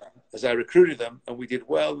as I recruited them, and we did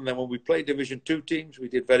well. And then when we played Division Two teams, we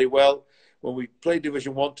did very well. When we played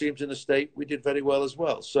Division One teams in the state, we did very well as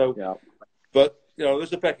well. So, but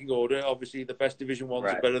there's a pecking order. Obviously, the best Division Ones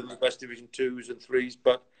are better than the best Division Twos and Threes,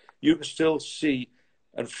 but you can still see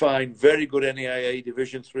and find very good NAIA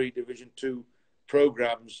Division Three, Division Two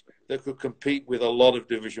programs that could compete with a lot of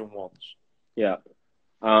Division Ones.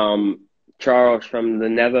 Charles from the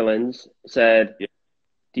Netherlands said,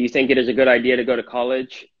 do you think it is a good idea to go to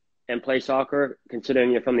college and play soccer,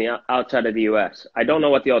 considering you're from the outside of the U.S.? I don't know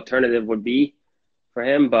what the alternative would be for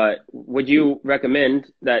him, but would you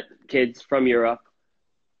recommend that kids from Europe,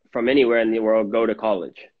 from anywhere in the world, go to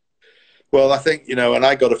college? Well, I think, and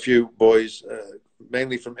I got a few boys,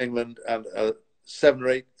 mainly from England, and 7 or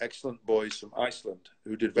 8 excellent boys from Iceland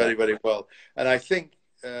who did very, very well. And I think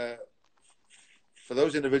for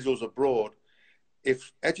those individuals abroad,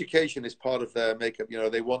 if education is part of their makeup,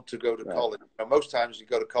 they want to go to college. Most times you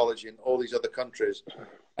go to college in all these other countries,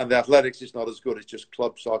 and the athletics is not as good. It's just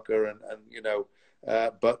club soccer,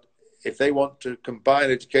 but if they want to combine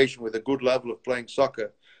education with a good level of playing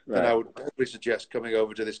soccer, then I would probably suggest coming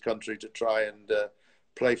over to this country to try and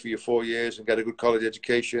play for your 4 years and get a good college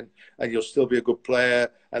education, and you'll still be a good player.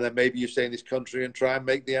 And then maybe you stay in this country and try and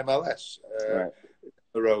make the MLS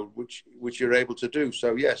the road, which you're able to do.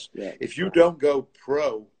 So, yes, if you don't go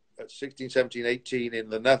pro at 16, 17, 18 in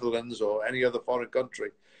the Netherlands or any other foreign country,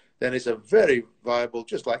 then it's a very viable,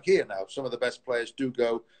 just like here now, some of the best players do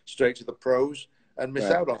go straight to the pros and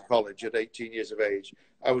miss out on college at 18 years of age.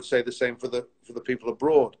 I would say the same for the people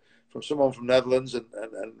abroad. From someone from Netherlands, and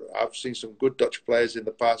I've seen some good Dutch players in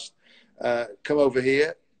the past come over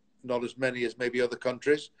here, not as many as maybe other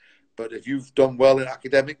countries, but if you've done well in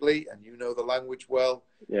academically and you know the language well,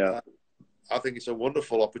 I think it's a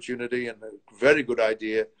wonderful opportunity and a very good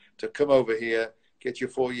idea to come over here, get your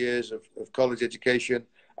 4 years of college education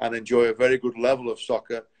and enjoy a very good level of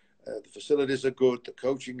soccer. The facilities are good, the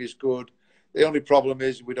coaching is good. The only problem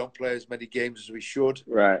is we don't play as many games as we should.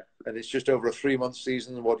 Right. And it's just over a 3-month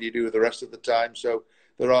season. What do you do the rest of the time? So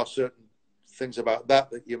there are certain things about that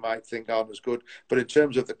you might think aren't as good. But in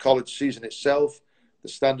terms of the college season itself, the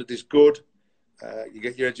standard is good. You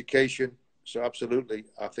get your education. So absolutely,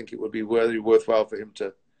 I think it would be really worthwhile for him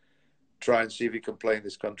to try and see if he can play in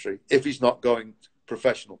this country if he's not going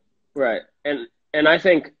professional. Right. And I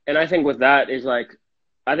think with that is like,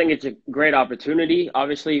 I think it's a great opportunity,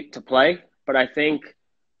 obviously, to play. But I think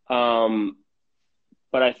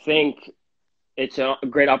it's a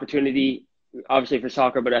great opportunity, obviously, for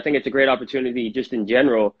soccer. But I think it's a great opportunity just in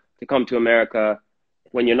general to come to America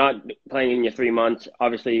when you're not playing in your 3 months.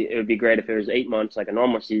 Obviously, it would be great if it was 8 months, like a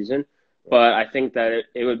normal season. But I think that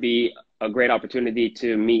it would be a great opportunity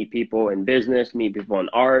to meet people in business, meet people in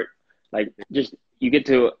art. Like, just you get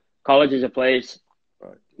to college as a place.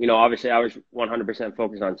 Obviously, I was 100%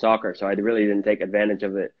 focused on soccer, so I really didn't take advantage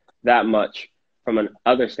of it that much from an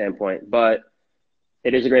other standpoint. But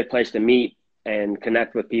it is a great place to meet and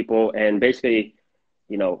connect with people. And basically,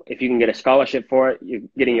 if you can get a scholarship for it, you're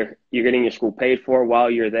getting your school paid for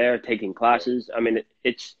while you're there taking classes. I mean,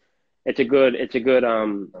 it's a good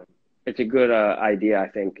idea, I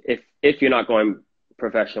think, if you're not going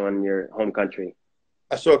professional in your home country.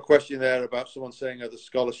 I saw a question there about someone saying, are the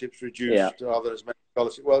scholarships reduced? Are there as many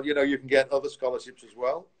scholarships? Well, you can get other scholarships as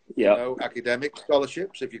well. Academic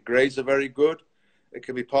scholarships. If your grades are very good, it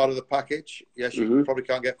can be part of the package. Yes, you probably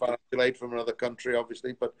can't get financial aid from another country,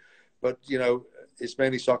 obviously, but it's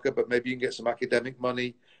mainly soccer, but maybe you can get some academic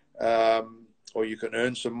money, or you can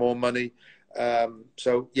earn some more money.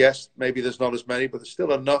 So yes, maybe there's not as many, but there's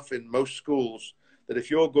still enough in most schools that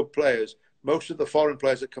if you're good players, most of the foreign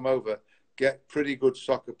players that come over get pretty good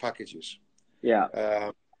soccer packages. They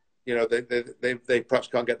perhaps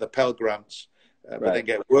can't get the Pell grants, but they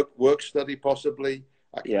get work study possibly,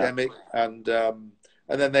 academic, and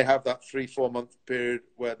then they have that 3-4 month period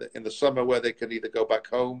where in the summer where they can either go back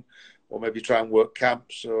home or maybe try and work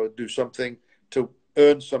camps or do something to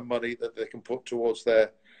earn some money that they can put towards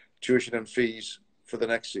their tuition and fees for the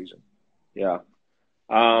next season.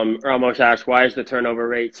 Ramos asked, why is the turnover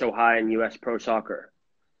rate so high in U.S. pro soccer?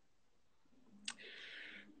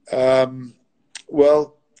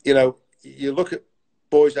 Well, you look at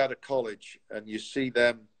boys out of college and you see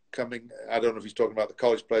them coming. I don't know if he's talking about the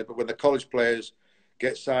college players, but when the college players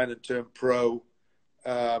get signed and turn pro,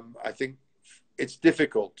 I think it's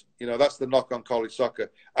difficult. That's the knock on college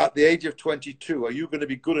soccer. At the age of 22, are you going to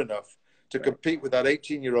be good enough to compete with that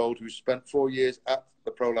 18-year-old who spent 4 years at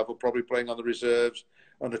the pro level, probably playing on the reserves,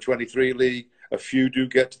 under 23 league? A few do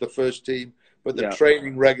get to the first team, but they're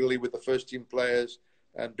training regularly with the first team players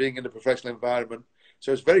and being in a professional environment.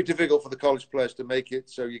 So it's very difficult for the college players to make it.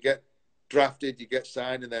 So you get drafted, you get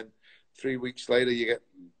signed, and then 3 weeks later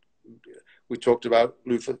we talked about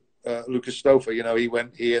Lucas Stouffer, he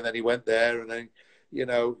went here and then he went there. And then,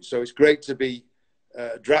 so it's great to be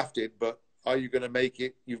drafted, but are you going to make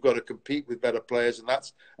it? You've got to compete with better players. And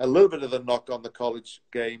that's a little bit of the knock on the college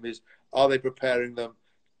game is, are they preparing them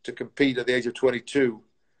to compete at the age of 22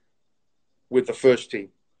 with the first team?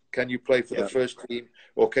 Can you play for the first team,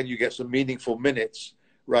 or can you get some meaningful minutes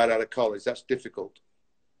right out of college? That's difficult.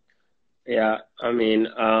 Yeah, I mean,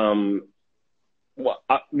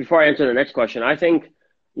 before I answer the next question, I think,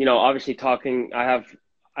 obviously I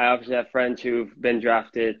obviously have friends who've been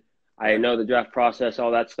drafted. I know the draft process,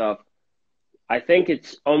 all that stuff. I think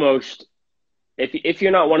it's almost, if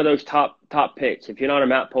you're not one of those top picks, if you're not a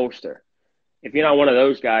Matt Polster, if you're not one of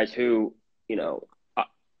those guys who,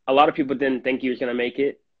 a lot of people didn't think he was going to make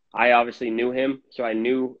it. I obviously knew him, so I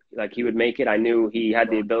knew like he would make it. I knew he had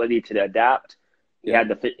the ability to adapt. He had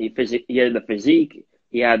he had the physique.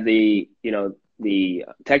 He had the the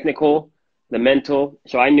technical, the mental.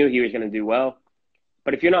 So I knew he was going to do well.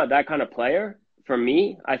 But if you're not that kind of player, for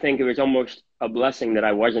me, I think it was almost a blessing that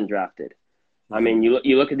I wasn't drafted. I mean,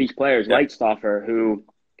 you look at these players like Stauffer, who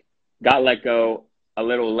got let go a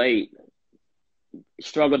little late,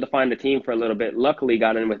 struggled to find a team for a little bit. Luckily,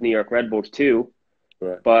 got in with New York Red Bulls too.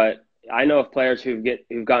 Right. But I know of players who've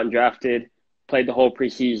gotten drafted, played the whole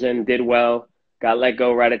preseason, did well, got let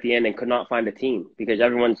go right at the end, and could not find a team because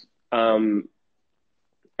everyone's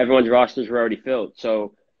rosters were already filled.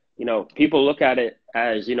 So, people look at it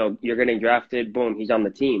as, you're getting drafted, boom, he's on the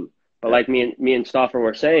team. But like me and Stauffer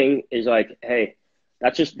were saying, is like, hey,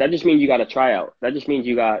 that just means you got a tryout. That just means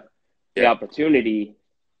you got the opportunity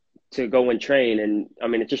to go and train. And I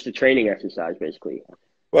mean, it's just a training exercise, basically.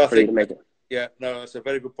 Well, I think, no, that's a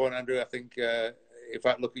very good point, Andrew. I think if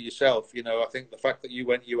I look at yourself, I think the fact that you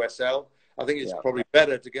went USL, I think it's probably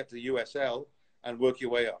better to get to the USL and work your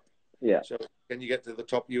way up. Yeah. So then you get to the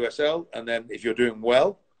top USL, and then if you're doing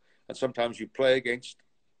well, and sometimes you play against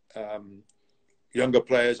younger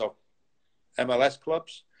players of MLS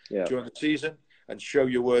clubs during the season and show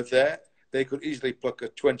your worth there, they could easily pluck a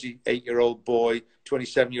 28-year-old boy,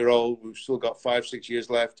 27-year-old who's still got 5-6 years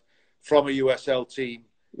left from a USL team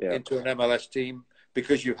into an MLS team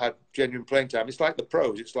because you've had genuine playing time. It's like the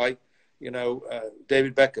pros. It's like,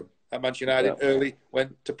 David Beckham at Manchester United early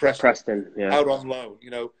went to Preston out on loan,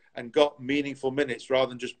 and got meaningful minutes rather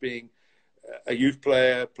than just being a youth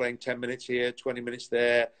player playing 10 minutes here, 20 minutes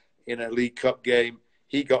there in a League Cup game.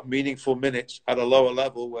 He got meaningful minutes at a lower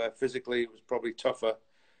level where physically it was probably tougher.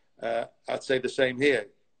 I'd say the same here.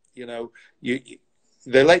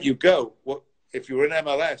 They let you go. If you were in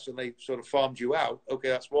MLS and they sort of farmed you out, okay,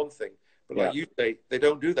 that's one thing. But like you say, they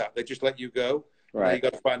don't do that. They just let you go. Right. You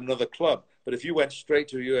got to find another club. But if you went straight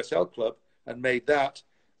to a USL club and made that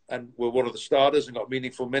and were one of the starters and got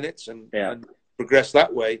meaningful minutes and progressed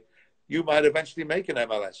that way, you might eventually make an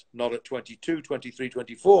MLS, not at 22, 23,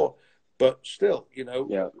 24, but still,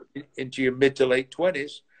 into your mid to late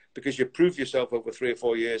 20s because you prove yourself over 3 or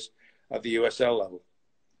 4 years at the USL level.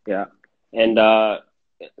 Yeah. And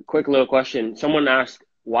quick little question. Someone asked,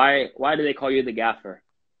 why do they call you the gaffer?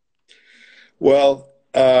 Well,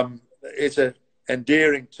 it's an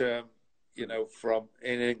endearing term, from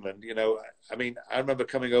in England. I mean, I remember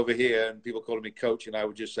coming over here and people calling me coach, and I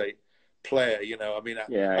would just say player.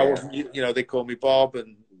 I wasn't. They call me Bob,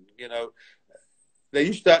 and they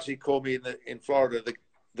used to actually call me in Florida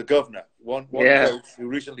the governor. One coach who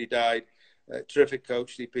recently died, terrific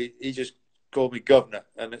coach, he just called me governor,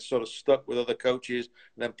 and it sort of stuck with other coaches.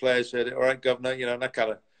 And then players said, "All right, governor," and I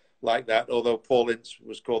kind of like that. Although Paul Ince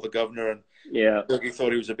was called the governor, and Fergie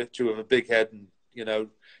thought he was a bit too of a big head, and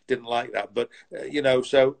didn't like that. But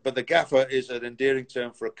but the gaffer is an endearing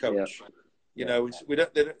term for a coach. We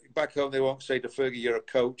don't back home. They won't say to Fergie, "You're a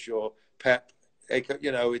coach," or Pep.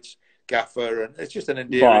 It's gaffer, and it's just an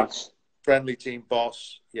endearing, friendly team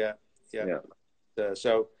boss.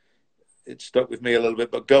 So it stuck with me a little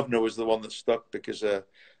bit. But governor was the one that stuck because a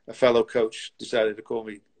fellow coach decided to call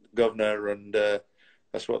me governor, and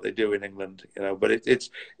that's what they do in England. But it's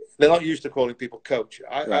they're not used to calling people coach.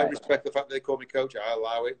 I respect the fact that they call me coach. I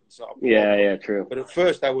allow it. It's not a problem. True. But at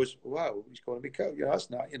first I was, wow, he's calling me coach. That's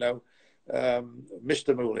not,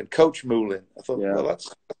 Mr. Moullin, Coach Moullin. I thought, well,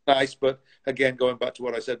 that's nice. But again, going back to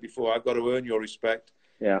what I said before, I've got to earn your respect.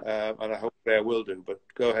 And I hope I will do. But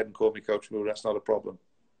go ahead and call me Coach Moullin. That's not a problem.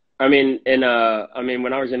 I mean, when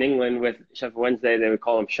I was in England with Sheffield Wednesday, they would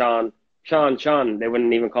call him Sean. They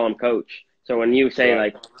wouldn't even call him coach. So when you say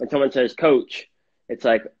when someone says coach, it's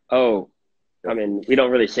like, oh, I mean, we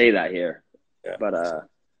don't really say that here. But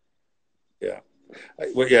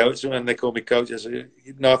it's when they call me coach. I say,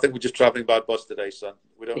 no, I think we're just traveling by bus today, son.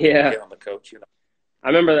 We don't get on the coach, I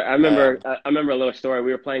remember a little story.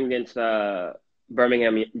 We were playing against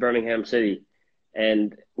Birmingham City,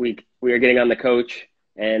 and we were getting on the coach,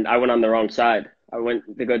 and I went on the wrong side. I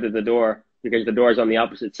went to go to the door because the door is on the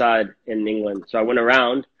opposite side in England. So I went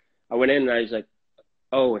around. I went in and I was like,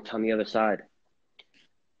 oh, it's on the other side.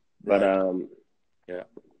 But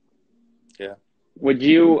would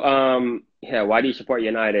you why do you support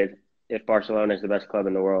United if Barcelona is the best club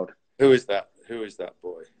in the world? Who is that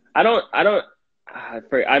boy? I don't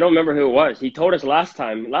remember who it was. He told us last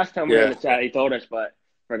time we were in the chat, he told us, but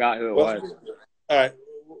forgot who it was. All right,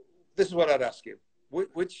 this is what I'd ask you.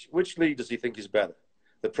 Which league does he think is better?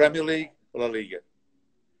 The Premier League or La Liga?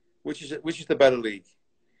 Which is the better league?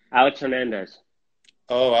 Alex Hernandez.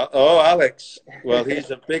 Oh, Alex. Well,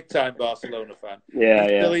 he's a big-time Barcelona fan. He Yeah,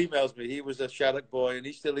 still yeah. emails me. He was a Shattuck boy, and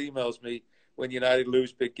he still emails me when United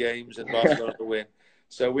lose big games and Barcelona win.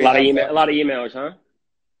 So A we lot of have email, a that, lot of emails, huh?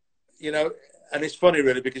 you know, and it's funny,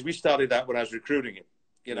 really, because we started that when I was recruiting him.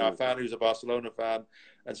 I Mm, found he was a Barcelona fan,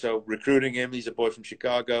 and so recruiting him, he's a boy from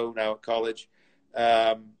Chicago, now at college.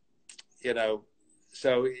 Um, you know,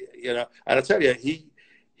 so, and I tell you,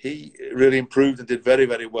 he really improved and did very,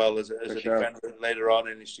 very well as for a sure. defender later on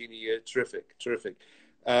in his senior year. Terrific, terrific.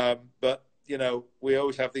 But, we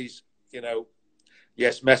always have these,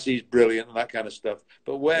 yes, Messi's brilliant and that kind of stuff.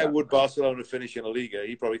 But where Yeah. would Barcelona finish in a Liga?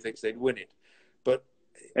 He probably thinks they'd win it. But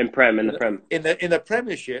In the Prem. in the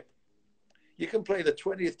Premiership, you can play the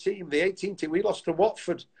 20th team, the 18th team. We lost to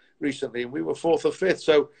Watford recently, and we were 4th or 5th.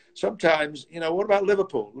 So sometimes, what about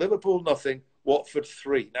Liverpool? Liverpool nothing, Watford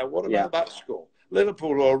 3. Now, what Yeah. about that score?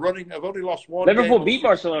 Liverpool are running. Have only lost one game Liverpool all beat season.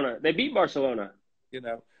 Barcelona. They beat Barcelona. You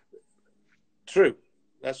know, True.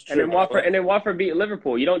 That's And true. then Watford beat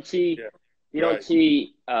Liverpool. You don't see Yeah, you don't right.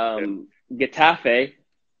 see Yeah, Getafe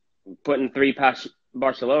putting three past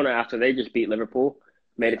Barcelona after they just beat Liverpool,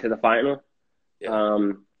 made yeah, it to the final. yeah.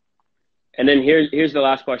 Um, and then here's the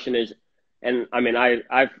last question is, and I mean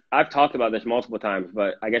I've talked about this multiple times,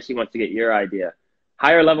 but I guess he wants to get your idea.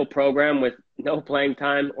 Higher level program with no playing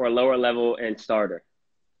time or lower level and starter.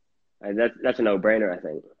 That's a no brainer, I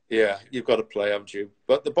think. Yeah, you've got to play, haven't you?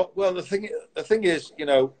 But the thing is,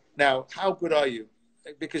 now how good are you?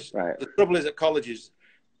 Because Right. the trouble is at colleges,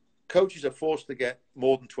 coaches are forced to get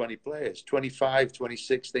more than 20 players, 25,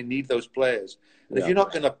 26. They need those players. And if Yeah. you're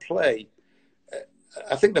not going to play,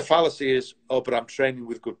 I think the fallacy is, oh, but I'm training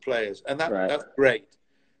with good players. And Right. that's great.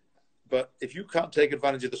 But if you can't take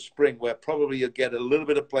advantage of the spring, where probably you'll get a little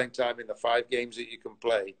bit of playing time in the 5 games that you can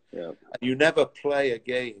play, Yeah. and you never play a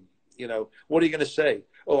game, what are you going to say?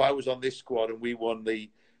 Oh, I was on this squad and we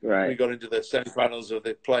Right. got into the semifinals of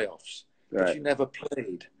the playoffs, but Right. you never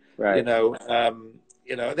played. Right. At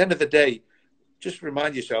the end of the day, just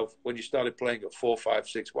remind yourself when you started playing at 4, 5,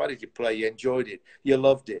 6. Why did you play? You enjoyed it. You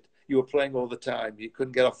loved it. You were playing all the time. You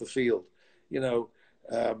couldn't get off the field.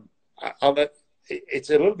 It's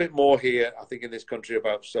a little bit more here, I think, in this country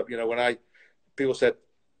about sub. When people said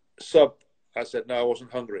sub, I said no, I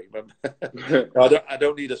wasn't hungry. No, I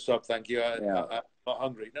don't need a sub, thank you. I'm not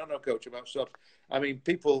hungry. No, coach, about subs. I mean,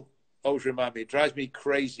 people always remind me. It drives me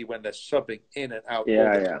crazy when they're subbing in and out.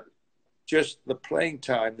 Yeah. Just the playing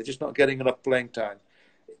time. They're just not getting enough playing time.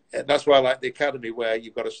 And that's why I like the academy, where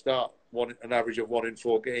you've got to start an average of 1 in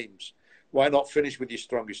 4 games. Why not finish with your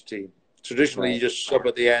strongest team? Traditionally, Right. you just sub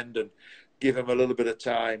at the end and give them a little bit of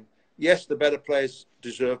time. Yes, the better players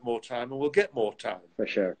deserve more time and will get more time. For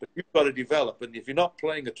sure. But you've got to develop. And if you're not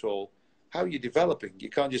playing at all, how are you developing? You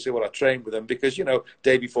can't just say, well, I trained with them, because,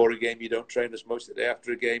 day before a game, you don't train as much. The day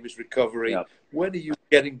after a game is recovery. Yep. When are you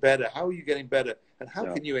getting better? How are you getting better? And how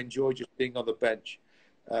Yep. can you enjoy just being on the bench?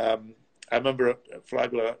 I remember at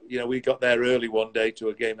Flagler, we got there early one day to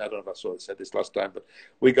a game. I don't know if I sort of said this last time, but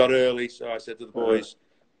we got early. So I said to the boys,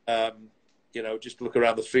 just look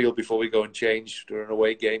around the field before we go and change. During an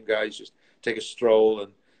away game, guys, just take a stroll.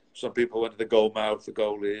 And some people went to the goal mouth, the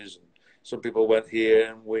goal is, and some people went here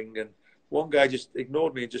and wing. And one guy just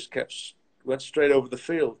ignored me and just went straight over the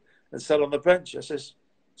field and sat on the bench. I says,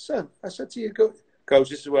 son, I said to you, coach,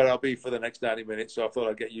 this is where I'll be for the next 90 minutes. So I thought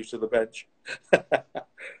I'd get used to the bench.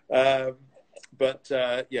 Yeah,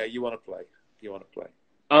 you want to play.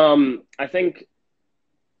 I think,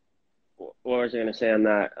 what was I going to say on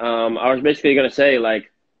that? I was basically going to say, like,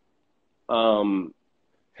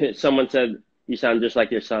 someone said, you sound just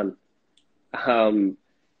like your son. Because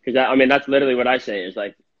that's literally what I say is,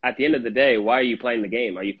 like, at the end of the day, why are you playing the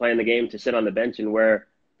game? Are you playing the game to sit on the bench and wear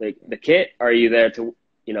the kit? Or are you there to,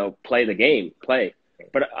 play the game, play?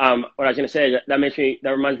 But what I was going to say is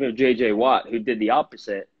that reminds me of J.J. Watt, who did the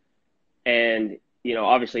opposite. And,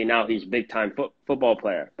 obviously now he's a big-time football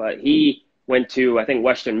player. But he went to, I think,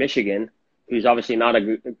 Western Michigan, who's obviously not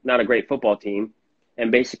a great football team.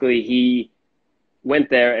 And basically he went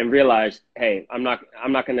there and realized, hey, I'm not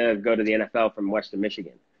going to go to the NFL from Western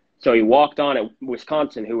Michigan. So he walked on at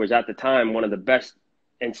Wisconsin, who was at the time one of the best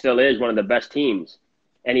and still is one of the best teams.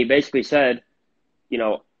 And he basically said,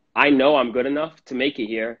 I know I'm good enough to make it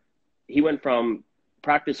here. He went from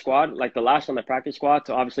practice squad, like the last on the practice squad,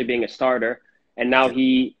 to obviously being a starter. And now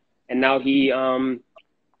he's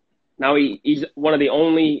one of the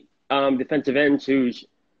only defensive ends who's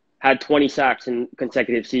had 20 sacks in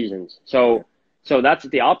consecutive seasons. So that's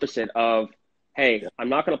the opposite of, hey, I'm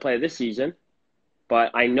not going to play this season,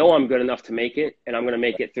 but I know I'm good enough to make it, and I'm going to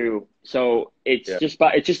make it through. So it's just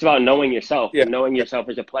about knowing yourself and knowing yourself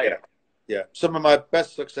as a player. Yeah, some of my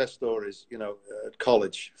best success stories, you know, at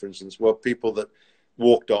college, for instance, were people that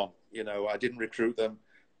walked on. You know, I didn't recruit them;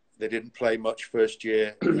 they didn't play much first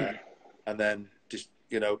year, and then just,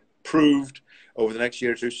 you know, proved over the next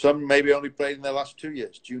year or two. Some maybe only played in their last 2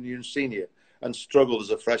 years, junior and senior, and struggled as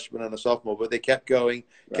a freshman and a sophomore. But they kept going,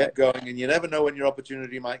 and you never know when your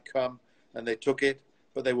opportunity might come. And they took it,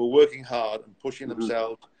 but they were working hard and pushing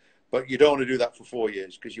themselves. But you don't want to do that for 4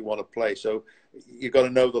 years because you want to play. So you've got to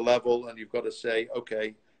know the level, and you've got to say,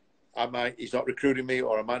 okay, he's not recruiting me,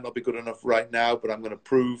 or I might not be good enough right now, but I'm going to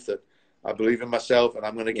prove that I believe in myself, and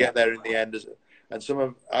I'm going to get there in the end.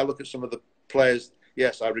 And I look at some of the players.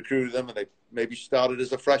 Yes, I recruited them, and they maybe started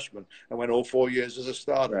as a freshman and went all 4 years as a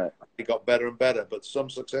starter. Right. He got better and better. But some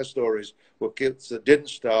success stories were kids that didn't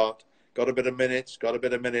start, got a bit of minutes,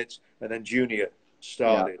 and then junior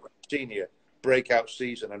started, senior, breakout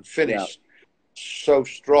season, and finished so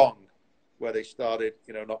strong where they started,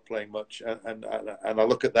 you know, not playing much. And I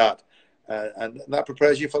look at that, and that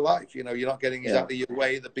prepares you for life. You know, you're not getting exactly your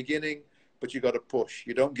way at the beginning, but you got to push.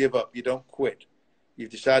 You don't give up. You don't quit. You've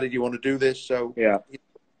decided you want to do this. So,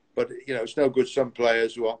 but, you know, it's no good some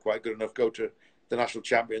players who aren't quite good enough go to the national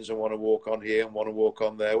champions and want to walk on here and want to walk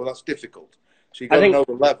on there. Well, that's difficult. So you've got to know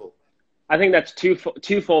the level. I think that's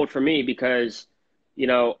twofold for me because, you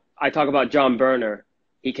know, I talk about John Burner.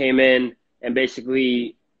 He came in and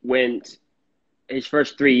basically went his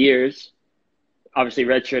first 3 years, obviously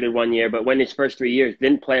redshirted 1 year, but went his first 3 years,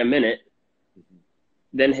 didn't play a minute.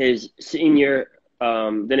 Then his senior,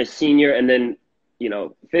 and then, you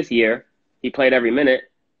know, fifth year, he played every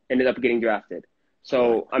minute, ended up getting drafted.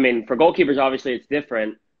 So, I mean, for goalkeepers, obviously it's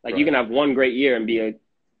different. Like you can have one great year and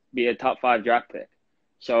be a top 5 draft pick.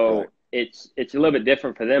 So it's a little bit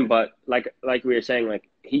different for them. But like we were saying, like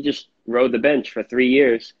he just rode the bench for 3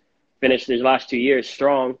 years, finished his last 2 years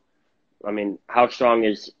strong. I mean, how strong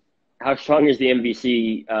is the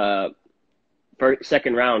MVC for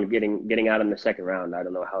second round getting out in the second round? I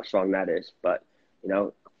don't know how strong that is, but you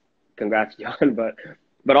know, congrats, John.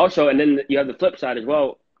 But also, and then you have the flip side as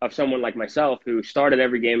well of someone like myself who started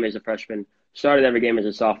every game as a freshman, started every game as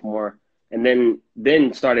a sophomore, and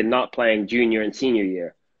then started not playing junior and senior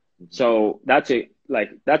year. So that's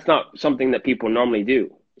not something that people normally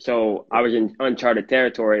do. So I was in uncharted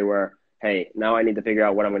territory where, hey, now I need to figure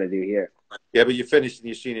out what I'm going to do here. Yeah, but you finished in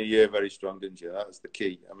your senior year very strong, didn't you? That was the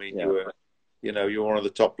key. I mean, you were, you know, you were one of the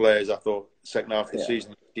top players. I thought second half of the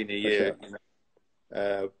season, senior year, you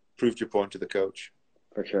know, proved your point to the coach.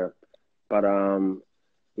 For sure. But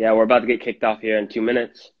we're about to get kicked off here in 2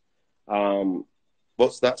 minutes.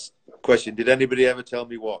 What's that question? Did anybody ever tell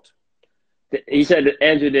me what? He said,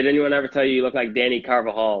 Andrew, did anyone ever tell you look like Danny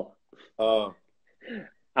Carvajal? Oh.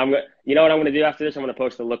 You know what I'm going to do after this? I'm going to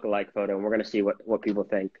post a lookalike photo, and we're going to see what people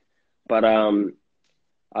think. But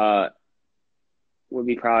we'll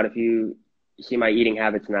be proud if you see my eating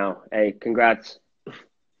habits now. Hey, congrats.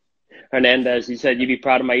 Hernandez, he said you'd be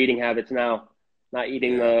proud of my eating habits now. Not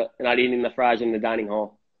eating the fries in the dining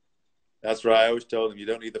hall. That's right. I always told him you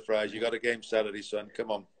don't eat the fries. You got a game Saturday, son.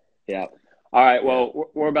 Come on. Yeah. All right. Well,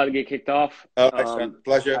 we're about to get kicked off. Excellent.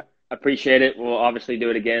 Pleasure. I appreciate it. We'll obviously do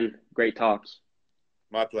it again. Great talks.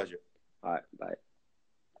 My pleasure. All right. Bye.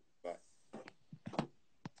 Bye.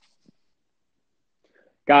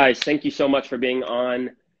 Guys, thank you so much for being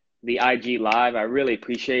on the IG Live. I really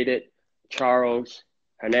appreciate it. Charles,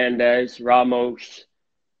 Hernandez, Ramos,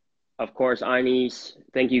 of course, Inez.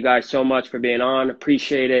 Thank you guys so much for being on.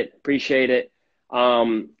 Appreciate it.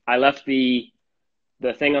 I left the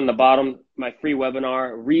thing on the bottom, my free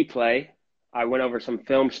webinar replay. I went over some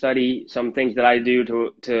film study, some things that I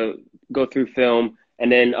do to go through film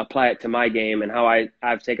and then apply it to my game and how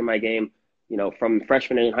I've taken my game, you know, from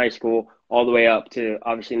freshman in high school all the way up to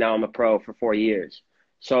obviously now I'm a pro for 4 years.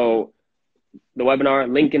 So the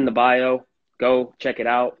webinar, link in the bio, go check it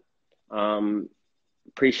out.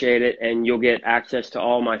 Appreciate it. And you'll get access to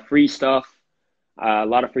all my free stuff, a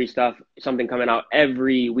lot of free stuff, something coming out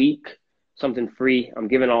every week, something free. I'm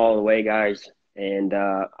giving it all away, guys. And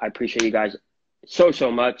I appreciate you guys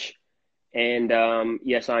so much. And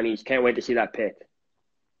yes, Inez, can't wait to see that pic.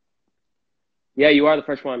 Yeah, you are the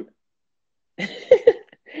first one.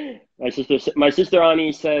 My sister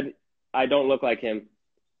Ani said I don't look like him.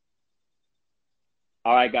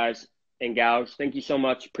 All right, guys and gals, thank you so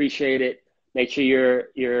much. Appreciate it. Make sure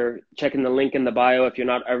you're checking the link in the bio if you're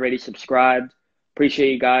not already subscribed.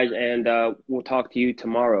 Appreciate you guys, and we'll talk to you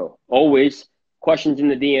tomorrow. Always questions in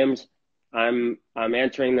the DMs. I'm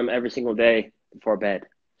answering them every single day before bed.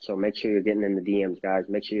 So make sure you're getting in the DMs, guys.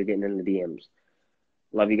 Make sure you're getting in the DMs.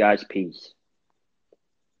 Love you guys. Peace.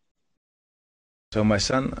 So my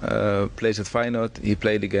son plays at Feyenoord. He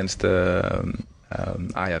played against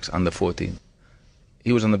Ajax under 14.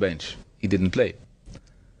 He was on the bench. He didn't play.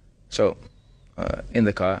 So in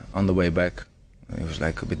the car on the way back, he was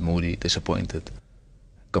like a bit moody, disappointed,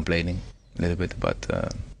 complaining a little bit about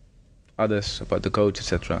others, about the coach,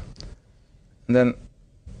 etc. And then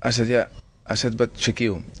I said, yeah. I said, but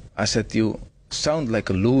Shaquille, I said, you sound like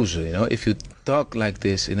a loser, you know, if you talk like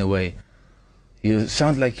this in a way, you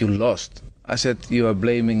sound like you lost. I said, you are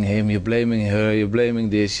blaming him, you're blaming her, you're blaming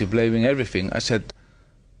this, you're blaming everything. I said,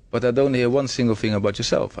 but I don't hear one single thing about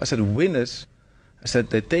yourself. I said, winners, I said,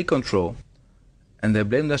 they take control and they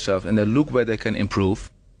blame themselves and they look where they can improve.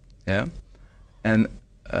 Yeah. And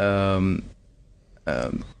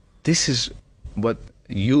this is what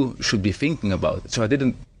you should be thinking about. So I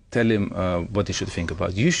didn't tell him what he should think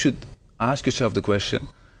about. You should ask yourself the question,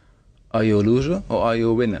 are you a loser or are you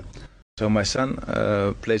a winner? So my son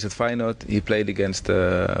plays at Feyenoord. He played against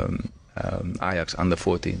Ajax under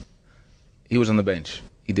 14. He was on the bench.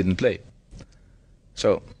 He didn't play.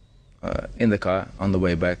 So in the car on the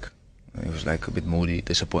way back, he was like a bit moody,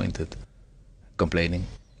 disappointed, complaining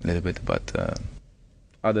a little bit about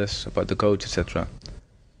others, about the coach, etc.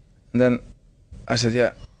 And then I said,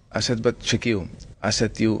 yeah. I said, but Shaquille, I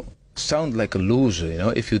said, you sound like a loser, you know,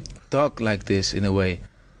 if you talk like this in a way,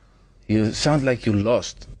 you sound like you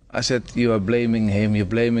lost. I said, you are blaming him, you're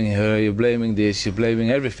blaming her, you're blaming this, you're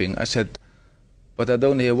blaming everything. I said, but I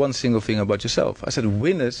don't hear one single thing about yourself. I said,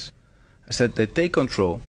 winners, I said, they take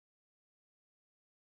control